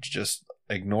I would just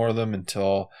ignore them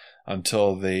until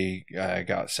they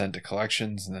got sent to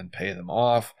collections, and then pay them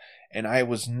off. And I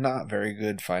was not very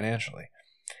good financially.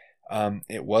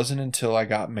 It wasn't until I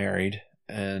got married,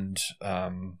 and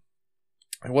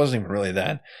it wasn't even really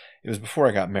then. It was before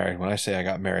I got married. When I say I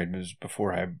got married, it was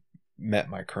before I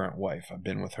met my current wife. I've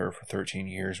been with her for 13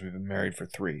 years. We've been married for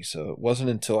 3. So it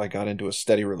wasn't until I got into a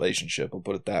steady relationship, I'll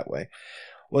put it that way. It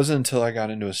wasn't until I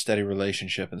got into a steady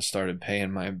relationship and started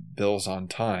paying my bills on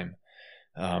time,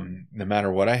 no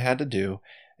matter what I had to do.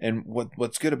 And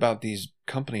what's good about these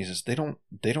companies is they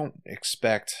don't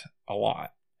expect a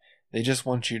lot. They just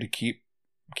want you to keep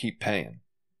keep paying.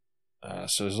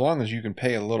 So as long as you can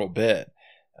pay a little bit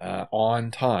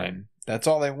on time, that's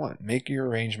all they want. Make your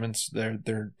arrangements. They're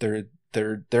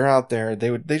out there.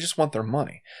 They just want their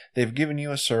money. They've given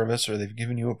you a service or they've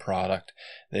given you a product.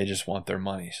 They just want their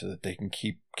money so that they can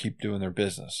keep doing their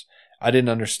business. I didn't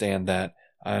understand that.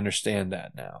 I understand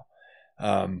that now.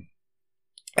 And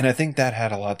I think that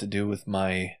had a lot to do with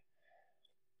my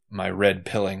red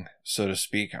pilling, so to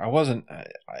speak. I wasn't.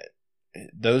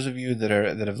 Those of you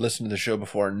that have listened to the show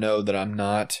before know that I'm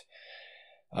not.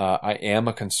 I am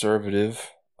a conservative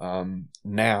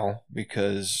now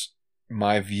because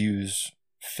my views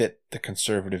fit the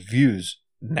conservative views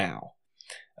now.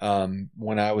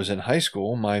 When I was in high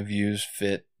school, my views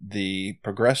fit the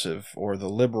progressive or the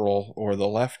liberal or the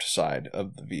left side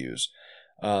of the views.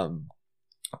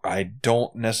 I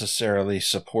don't necessarily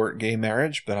support gay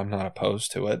marriage, but I'm not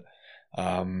opposed to it.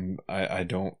 I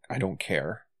don't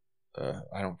care.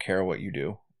 I don't care what you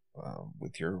do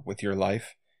with your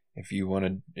life. If you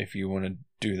want to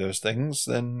do those things,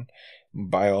 then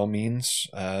by all means,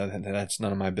 that's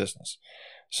none of my business.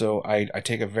 So I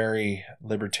take a very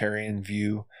libertarian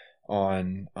view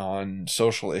on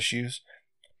social issues.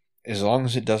 As long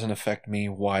as it doesn't affect me,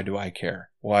 why do I care?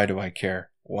 Why do I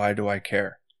care? Why do I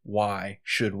care? Why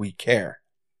should we care?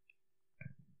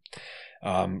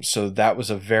 So that was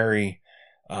a very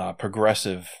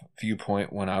progressive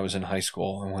viewpoint when I was in high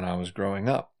school and when I was growing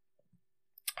up.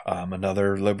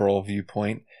 Another liberal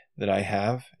viewpoint that I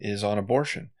have is on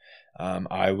abortion.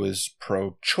 I was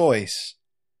pro-choice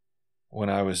when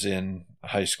I was in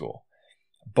high school,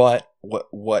 but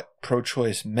what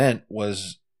pro-choice meant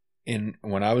was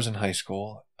when I was in high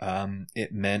school,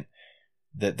 it meant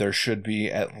that there should be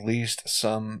at least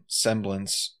some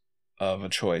semblance of a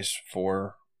choice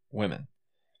for women.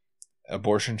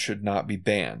 Abortion should not be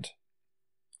banned.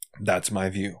 That's my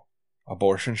view.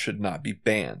 Abortion should not be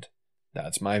banned.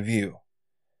 That's my view.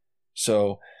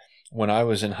 So when I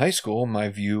was in high school, my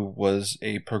view was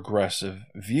a progressive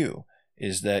view,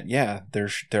 is that, yeah,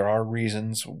 there are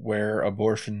reasons where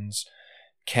abortions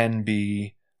can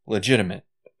be legitimate.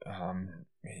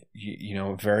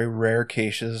 Very rare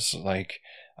cases like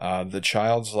the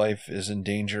child's life is in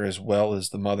danger as well as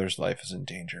the mother's life is in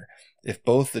danger. If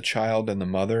both the child and the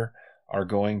mother are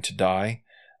going to die,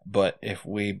 but if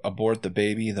we abort the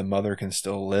baby, the mother can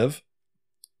still live,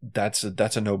 that's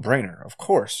a no-brainer. Of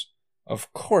course,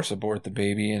 abort the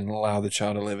baby and allow the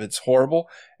child to live. It's horrible,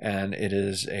 and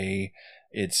it's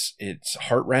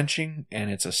heart-wrenching, and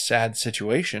it's a sad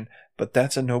situation, but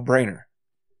that's a no-brainer.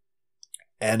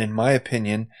 And in my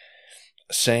opinion,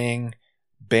 saying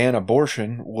ban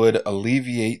abortion would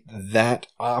alleviate that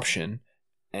option,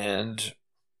 and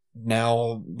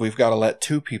now we've got to let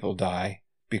two people die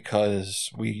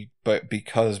because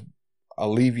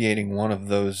alleviating one of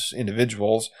those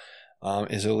individuals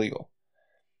is illegal.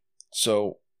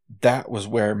 So that was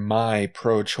where my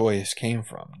pro-choice came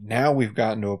from. Now we've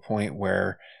gotten to a point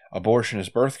where abortion is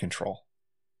birth control,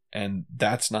 and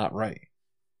that's not right.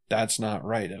 That's not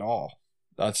right at all.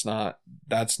 That's not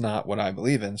what I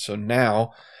believe in. So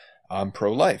now I'm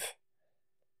pro-life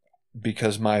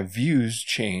because my views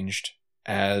changed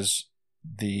as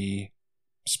the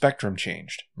spectrum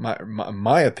changed.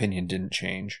 My opinion didn't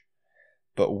change,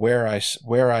 but where I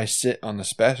sit on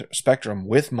the spectrum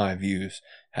with my views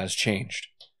has changed.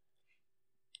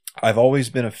 I've always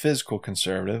been a physical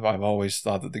conservative. I've always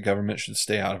thought that the government should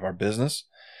stay out of our business.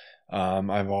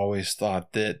 I've always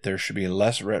thought that there should be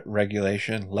less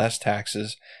regulation, less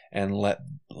taxes, and let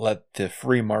the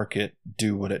free market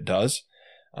do what it does.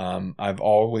 I've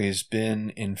always been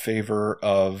in favor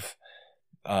of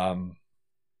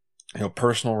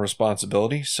personal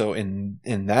responsibility. So in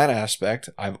that aspect,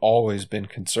 I've always been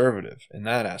conservative in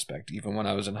that aspect, even when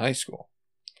I was in high school.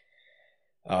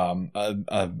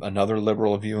 Another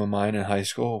liberal view of mine in high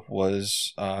school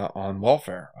was on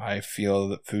welfare. I feel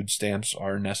that food stamps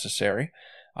are necessary.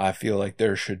 I feel like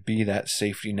there should be that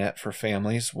safety net for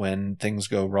families when things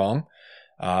go wrong.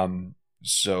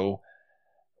 So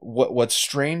what's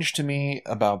strange to me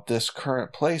about this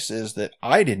current place is that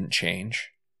I didn't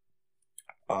change.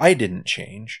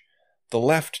 The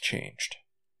left changed.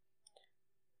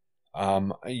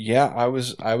 I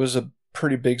was a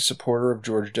pretty big supporter of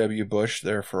George W. Bush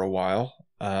there for a while,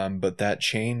 but that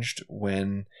changed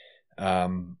when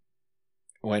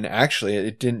actually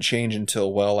it didn't change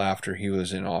until well after he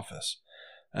was in office,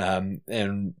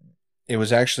 and it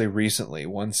was actually recently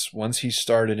once he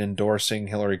started endorsing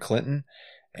Hillary Clinton,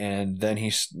 and then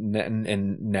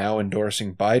and now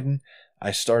endorsing Biden.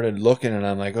 I started looking and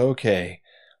I'm like, okay,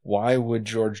 why would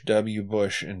George W.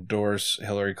 Bush endorse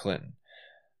Hillary Clinton?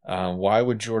 Why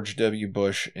would George W.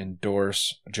 Bush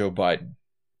endorse Joe Biden?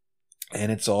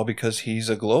 And it's all because he's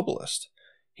a globalist.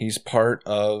 He's part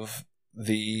of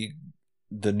the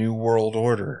New World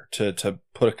Order, to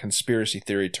put a conspiracy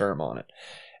theory term on it.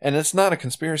 And it's not a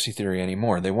conspiracy theory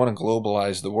anymore. They want to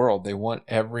globalize the world. They want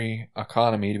every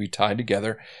economy to be tied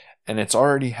together. And it's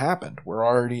already happened. We're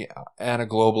already at a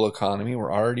global economy.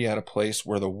 We're already at a place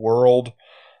where the world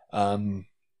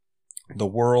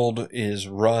is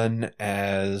run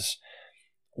as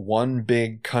one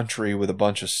big country with a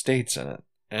bunch of states in it.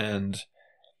 And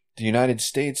the United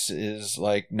States is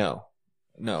like, no,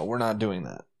 we're not doing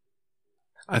that.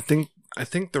 I think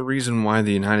the reason why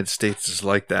the United States is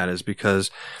like that is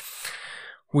because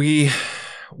we've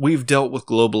dealt with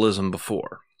globalism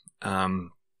before. And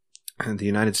the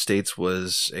United States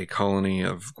was a colony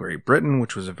of Great Britain,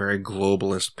 which was a very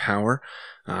globalist power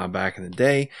back in the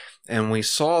day. And we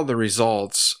saw the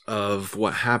results of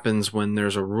what happens when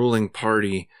there's a ruling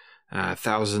party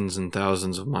thousands and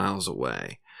thousands of miles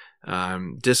away,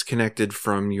 disconnected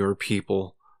from your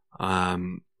people,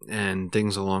 and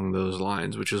things along those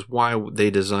lines, which is why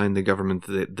they designed the government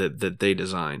that they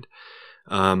designed.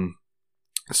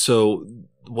 So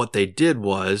what they did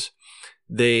was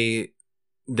they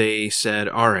said,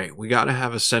 all right, we got to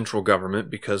have a central government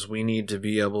because we need to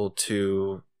be able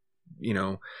to,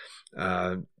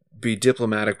 be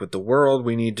diplomatic with the world.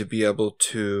 We need to be able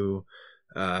to,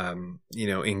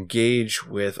 engage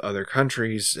with other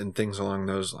countries and things along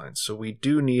those lines. So we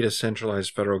do need a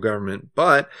centralized federal government,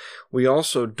 but we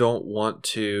also don't want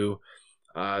to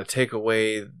take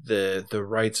away the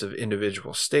rights of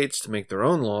individual states to make their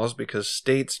own laws, because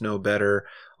states know better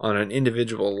on an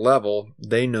individual level.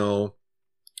 They know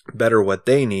better what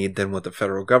they need than what the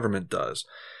federal government does.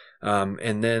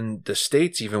 And then the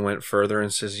states even went further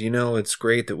and says, it's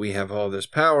great that we have all this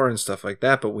power and stuff like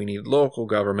that, but we need local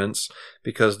governments,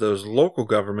 because those local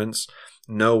governments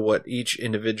know what each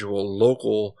individual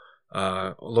local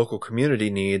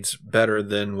community needs better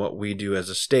than what we do as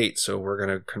a state. So we're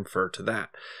going to confer to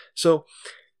that. So,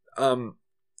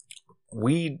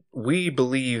 we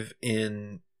believe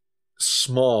in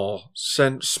small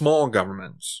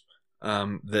governments,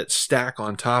 that stack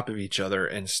on top of each other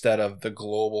instead of the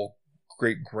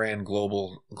grand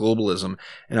globalism.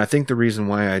 And I think the reason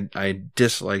why I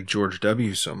dislike George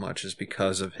W. so much is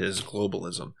because of his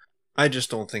globalism. I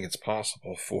just don't think it's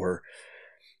possible for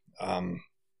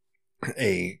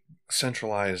a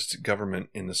centralized government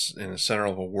in the center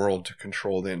of a world to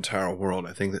control the entire world.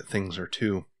 I think that things are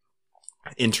too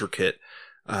intricate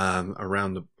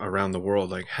around the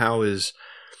world. Like, how is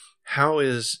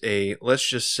let's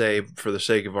just say, for the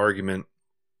sake of argument,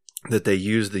 that they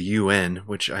use the UN,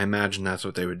 which I imagine that's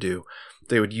what they would do.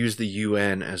 They would use the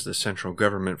UN as the central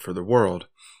government for the world.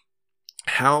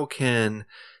 How can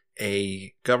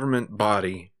a government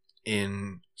body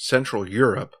in Central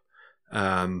Europe,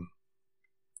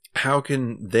 how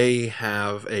can they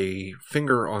have a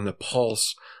finger on the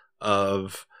pulse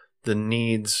of the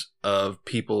needs of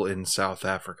people in South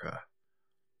Africa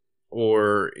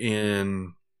or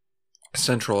in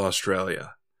Central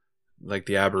Australia, like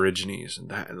the Aborigines and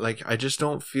that? Like, I just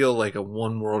don't feel like a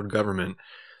one world government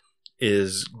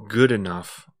is good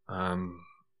enough.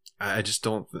 I just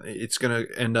don't. It's going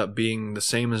to end up being the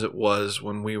same as it was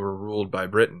when we were ruled by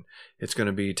Britain. It's going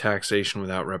to be taxation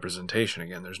without representation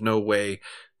again. There's no way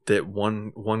that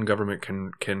one government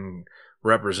can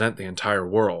represent the entire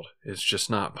world. It's just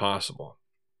not possible.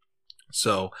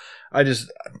 So I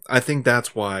think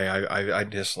that's why I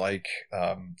dislike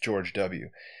George W.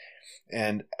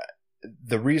 And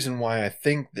the reason why I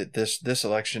think that this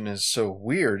election is so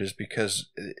weird is because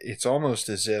it's almost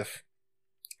as if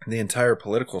the entire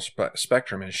political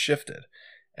spectrum has shifted,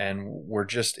 and we're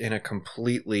just in a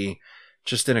completely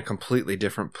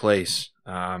different place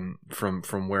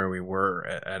from where we were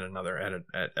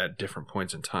at different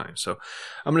points in time. So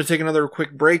I'm going to take another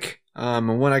quick break,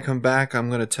 and when I come back, I'm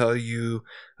going to tell you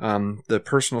the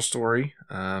personal story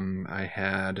I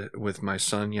had with my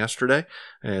son yesterday.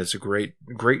 It's a great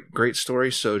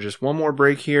story. So just one more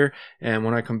break here, and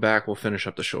when I come back, we'll finish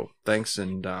up the show. Thanks,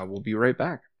 and we'll be right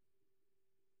back.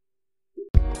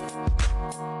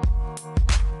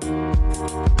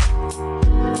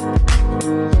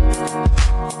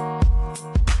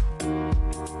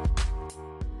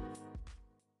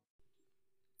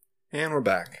 And we're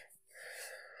back.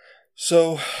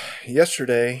 So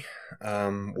yesterday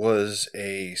was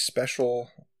a special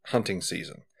hunting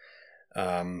season.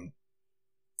 There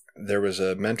was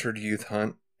a mentored youth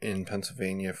hunt in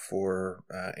Pennsylvania for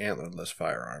antlerless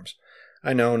firearms.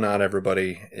 I know not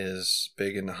everybody is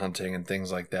big into hunting and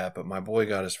things like that, but my boy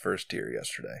got his first deer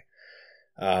yesterday.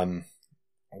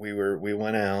 we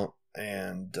went out,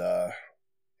 and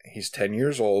he's 10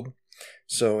 years old.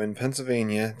 So in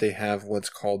Pennsylvania, they have what's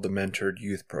called the Mentored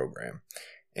Youth Program,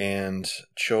 and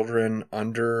children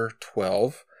under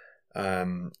 12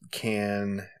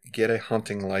 can get a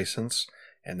hunting license,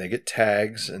 and they get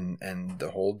tags and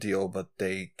the whole deal, but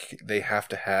they have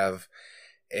to have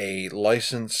a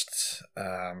licensed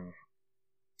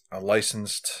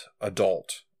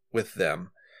adult with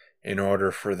them in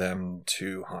order for them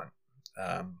to hunt.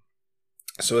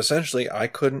 So essentially, I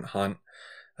couldn't hunt,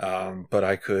 but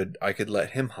I could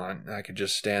let him hunt. I could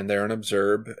just stand there and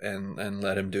observe and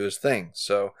let him do his thing.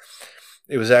 So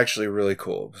it was actually really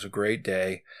cool. It was a great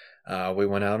day. We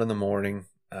went out in the morning.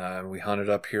 We hunted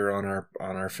up here on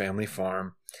our family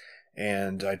farm,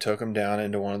 and I took him down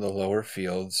into one of the lower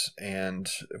fields, and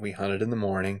we hunted in the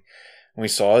morning. We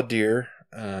saw a deer,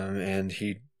 and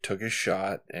he took his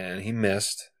shot, and he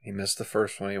missed. He missed the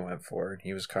first one he went for, and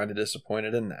he was kind of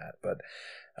disappointed in that. But,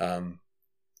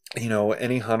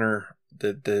 any hunter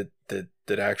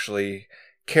that actually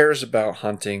cares about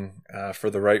hunting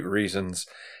for the right reasons,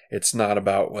 it's not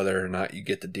about whether or not you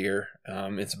get the deer.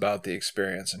 It's about the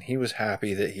experience. And he was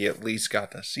happy that he at least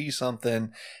got to see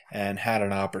something and had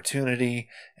an opportunity.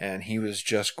 And he was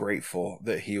just grateful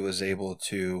that he was able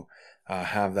to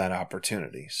have that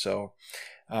opportunity. So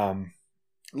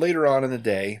later on in the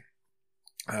day,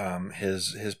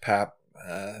 his pap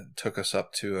took us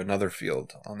up to another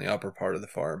field on the upper part of the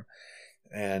farm,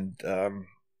 and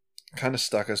kind of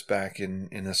stuck us back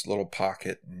in this little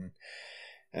pocket,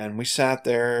 and we sat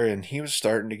there, and he was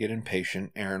starting to get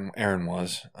impatient. Aaron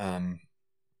was,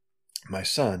 my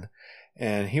son,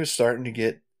 and he was starting to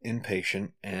get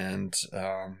impatient and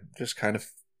just kind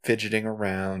of fidgeting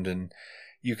around, and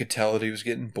you could tell that he was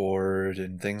getting bored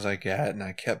and things like that. And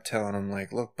I kept telling him,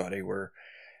 like, look, buddy, we're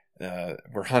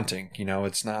hunting.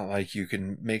 It's not like you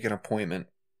can make an appointment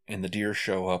and the deer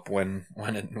show up when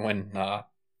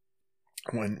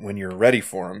you're ready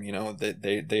for them.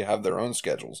 They have their own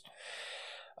schedules.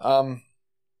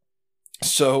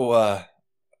 So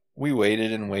we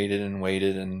waited and waited and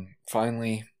waited, and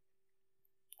finally,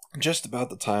 just about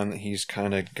the time that he's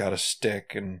kind of got a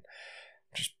stick and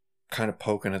just kind of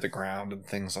poking at the ground and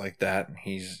things like that, and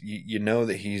he's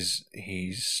that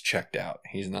he's checked out.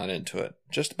 He's not into it.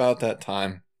 Just about that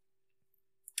time,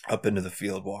 up into the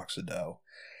field walks a doe,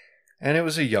 and it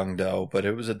was a young doe, but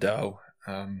it was a doe.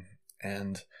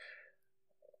 And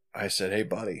I said, "Hey,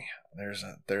 buddy, there's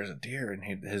a deer,"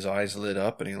 and his eyes lit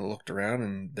up, and he looked around,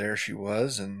 and there she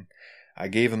was. And I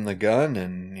gave him the gun,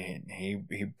 and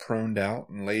he proned out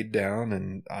and laid down,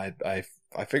 and I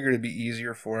figured it'd be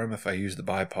easier for him if I used the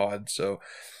bipod. So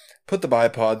put the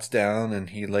bipods down, and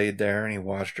he laid there, and he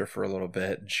watched her for a little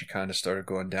bit, and she kind of started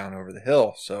going down over the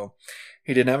hill. So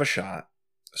he didn't have a shot.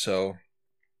 So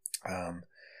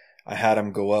I had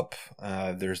him go up.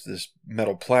 There's this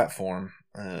metal platform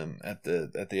at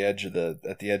the edge of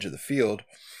the field.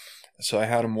 So I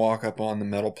had him walk up on the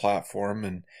metal platform,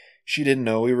 and she didn't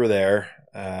know we were there.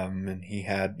 And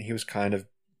he was kind of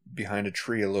behind a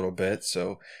tree a little bit,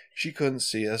 so she couldn't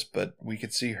see us, but we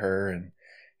could see her. And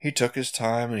he took his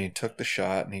time, and he took the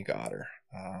shot, and he got her.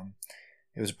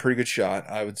 It was a pretty good shot.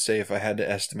 I would say, if I had to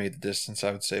estimate the distance,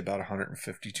 I would say about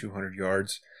 150, 200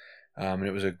 yards. And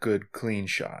it was a good, clean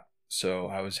shot. So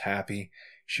I was happy.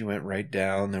 She went right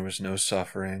down. There was no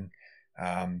suffering.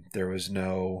 There was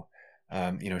no,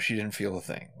 she didn't feel a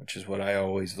thing, which is what I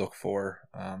always look for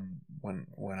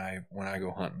when I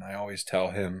go hunting. I always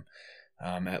tell him,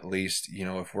 at least,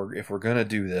 if we're gonna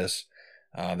do this,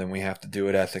 then we have to do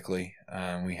it ethically.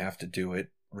 We have to do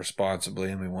it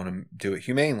responsibly, and we want to do it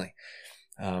humanely.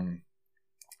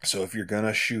 So if you're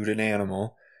gonna shoot an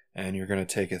animal and you're gonna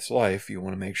take its life, you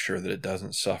want to make sure that it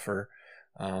doesn't suffer,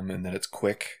 and that it's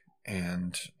quick,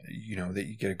 and that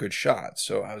you get a good shot.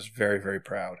 So I was very, very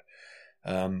proud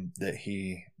that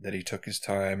he took his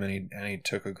time, and he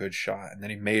took a good shot, and then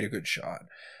he made a good shot.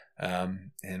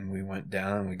 And we went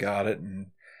down, and we got it, and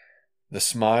the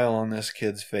smile on this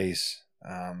kid's face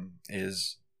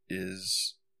is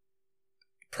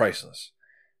priceless.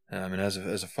 And as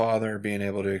a father, being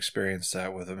able to experience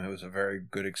that with him, it was a very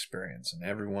good experience, and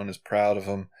everyone is proud of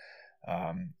him.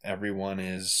 Everyone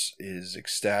is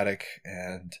ecstatic,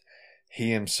 and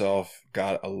he himself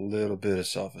got a little bit of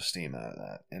self-esteem out of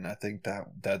that. And I think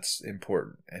that's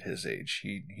important at his age.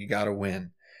 He got a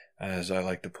win, as I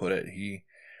like to put it. He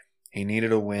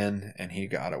needed a win, and he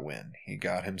got a win. He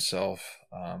got himself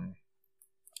what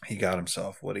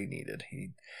he needed.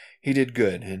 He did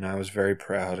good, and I was very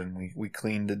proud. And we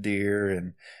cleaned the deer,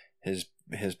 and his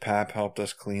pap helped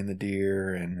us clean the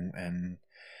deer, and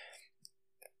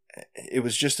it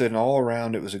was just an all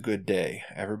around. It was a good day.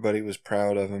 Everybody was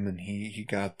proud of him, and he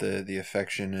got the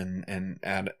affection and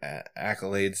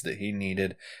accolades that he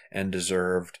needed and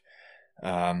deserved.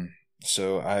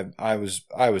 So I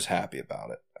was happy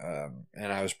about it,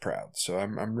 and I was proud. So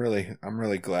I'm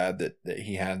really glad that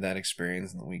he had that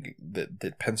experience, and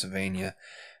that Pennsylvania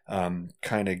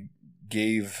kind of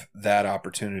gave that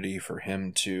opportunity for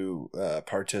him to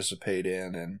participate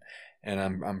in, and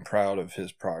I'm proud of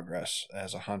his progress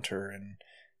as a hunter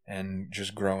and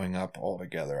just growing up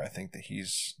altogether. I think that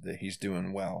he's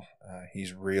doing well.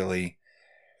 He's really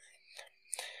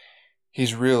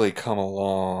come a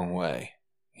long way.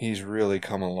 He's really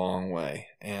come a long way,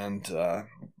 and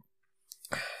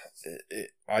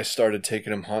I started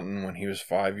taking him hunting when he was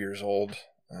 5 years old.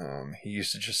 He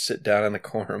used to just sit down in the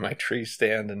corner of my tree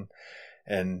stand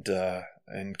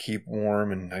and keep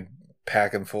warm, and I'd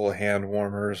pack him full of hand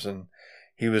warmers, and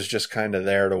he was just kind of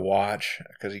there to watch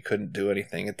because he couldn't do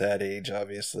anything at that age,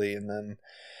 obviously. And then,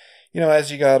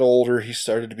 as he got older, he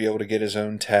started to be able to get his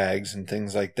own tags and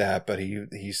things like that, but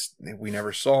we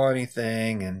never saw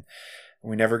anything, and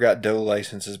we never got doe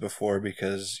licenses before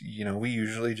because, we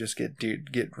usually just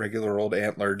get regular old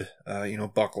antlered,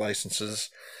 buck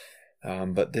licenses.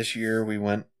 But this year we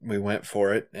went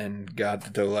for it and got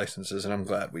the doe licenses, and I'm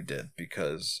glad we did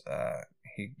because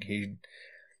he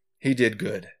did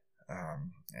good,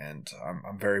 and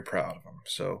I'm very proud of him.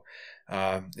 So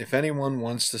if anyone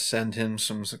wants to send him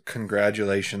some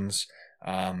congratulations,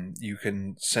 you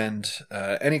can send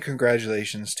any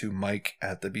congratulations to Mike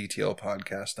at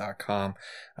thebtlpodcast.com.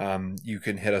 You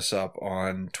can hit us up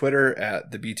on Twitter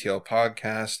at the BTL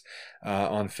Podcast,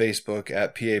 on Facebook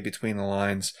at PA Between the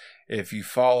Lines. If you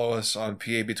follow us on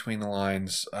PA Between the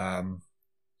Lines, I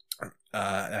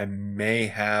may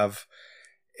have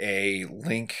a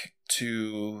link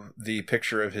to the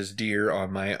picture of his deer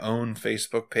on my own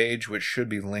Facebook page, which should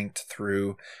be linked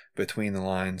through Between the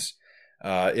Lines.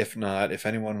 If not, if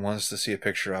anyone wants to see a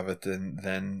picture of it,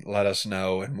 then let us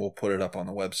know and we'll put it up on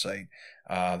the website,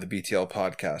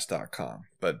 thebtlpodcast.com.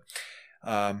 But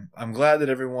I'm glad that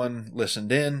everyone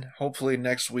listened in. Hopefully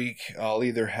next week I'll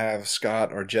either have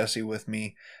Scott or Jesse with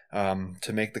me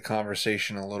to make the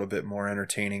conversation a little bit more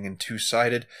entertaining and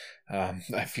two-sided.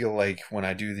 I feel like when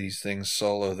I do these things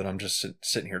solo that I'm just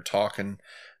sitting here talking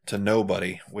to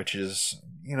nobody, which is,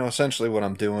 essentially what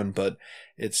I'm doing, but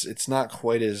it's not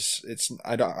quite as,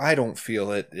 I don't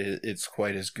feel it's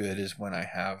quite as good as when I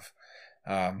have,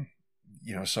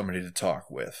 somebody to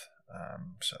talk with.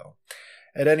 So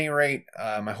at any rate,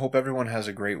 I hope everyone has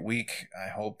a great week. I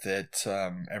hope that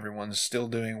everyone's still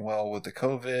doing well with the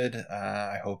COVID.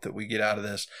 I hope that we get out of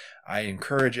this. I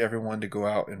encourage everyone to go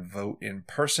out and vote in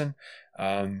person.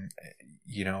 November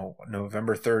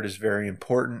 3rd is very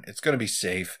important. It's going to be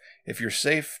safe. If you're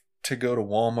safe to go to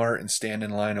Walmart and stand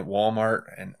in line at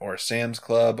Walmart or Sam's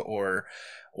Club or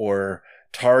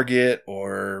Target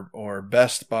or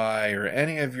Best Buy or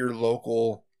any of your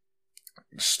local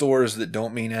stores that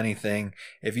don't mean anything,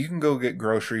 if you can go get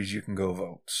groceries, you can go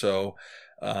vote. So,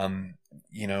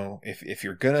 if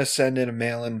you're going to send in a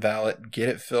mail-in ballot, get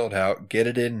it filled out, get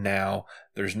it in now.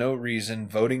 There's no reason.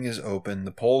 Voting is open.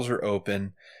 The polls are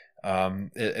open.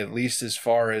 At least as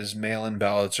far as mail-in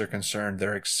ballots are concerned,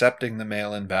 they're accepting the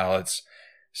mail-in ballots.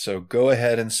 So go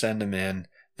ahead and send them in.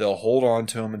 They'll hold on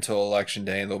to them until Election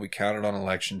Day, and they'll be counted on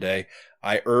Election Day.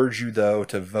 I urge you, though,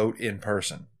 to vote in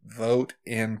person. Vote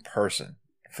in person.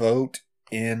 Vote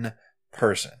in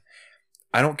person.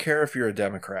 I don't care if you're a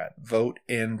Democrat. Vote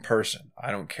in person.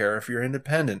 I don't care if you're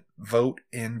independent. Vote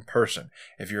in person.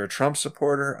 If you're a Trump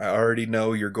supporter, I already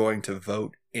know you're going to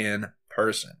vote in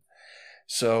person.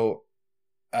 So,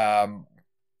 and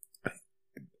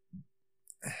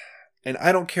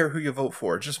I don't care who you vote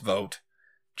for. Just vote.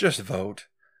 Just vote.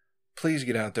 Please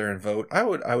get out there and vote. I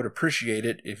would appreciate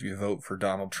it if you vote for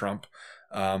Donald Trump.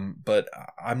 But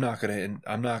I'm not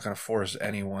gonna force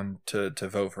anyone to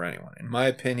vote for anyone. In my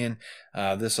opinion,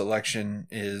 this election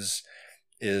is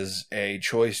a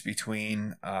choice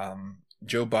between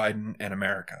Joe Biden and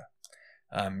America,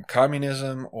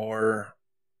 communism or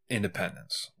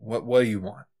independence. What do you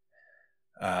want?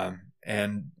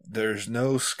 And there's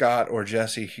no Scott or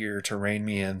Jesse here to rein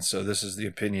me in, so this is the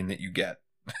opinion that you get.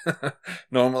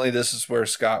 Normally this is where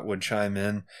Scott would chime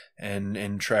in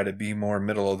and try to be more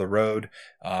middle of the road,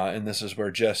 and this is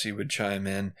where Jesse would chime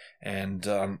in and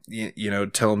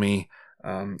tell me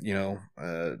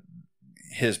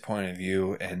his point of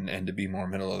view and to be more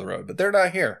middle of the road, but they're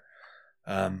not here.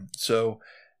 So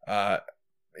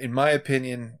in my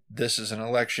opinion, this is an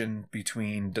election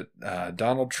between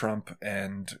Donald Trump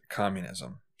and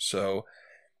communism. So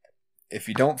if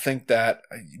you don't think that,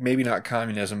 maybe not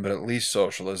communism, but at least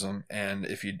socialism. And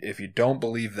if you don't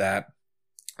believe that,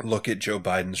 look at Joe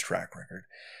Biden's track record.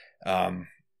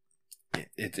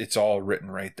 It's all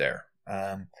written right there.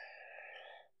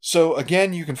 So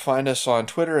again, you can find us on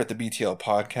Twitter at the BTL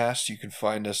Podcast. You can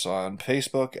find us on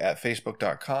Facebook at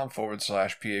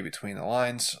facebook.com/PA Between the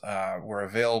Lines. We're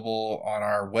available on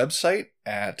our website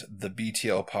at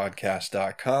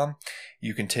thebtlpodcast.com.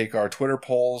 You can take our Twitter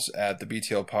polls at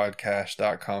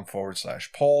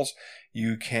thebtlpodcast.com/polls.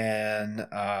 You can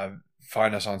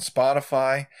find us on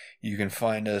Spotify. You can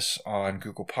find us on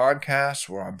Google Podcasts.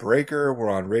 We're on Breaker. We're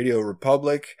on Radio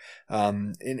Republic.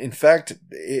 In fact,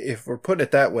 if we're putting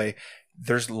it that way,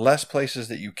 there's less places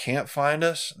that you can't find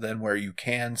us than where you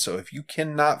can. So if you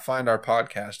cannot find our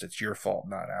podcast, it's your fault,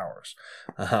 not ours.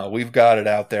 We've got it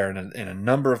out there in a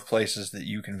number of places that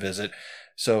you can visit.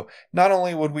 So not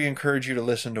only would we encourage you to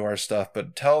listen to our stuff,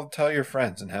 but tell your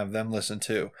friends and have them listen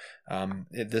too.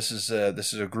 This is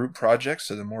a group project,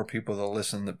 so the more people that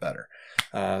listen, the better.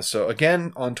 So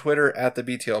again, on Twitter at the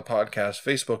BTL Podcast,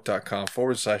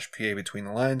 Facebook.com/PA Between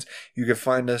the Lines. You can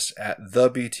find us at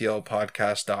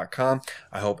thebtlpodcast.com.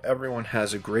 I hope everyone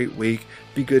has a great week.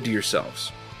 Be good to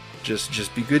yourselves.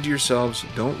 Just be good to yourselves.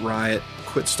 Don't riot.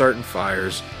 Quit starting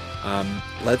fires.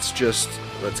 Let's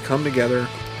come together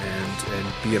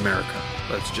and be America.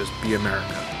 Let's just be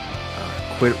America.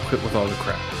 Quit with all the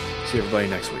crap. See everybody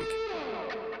next week.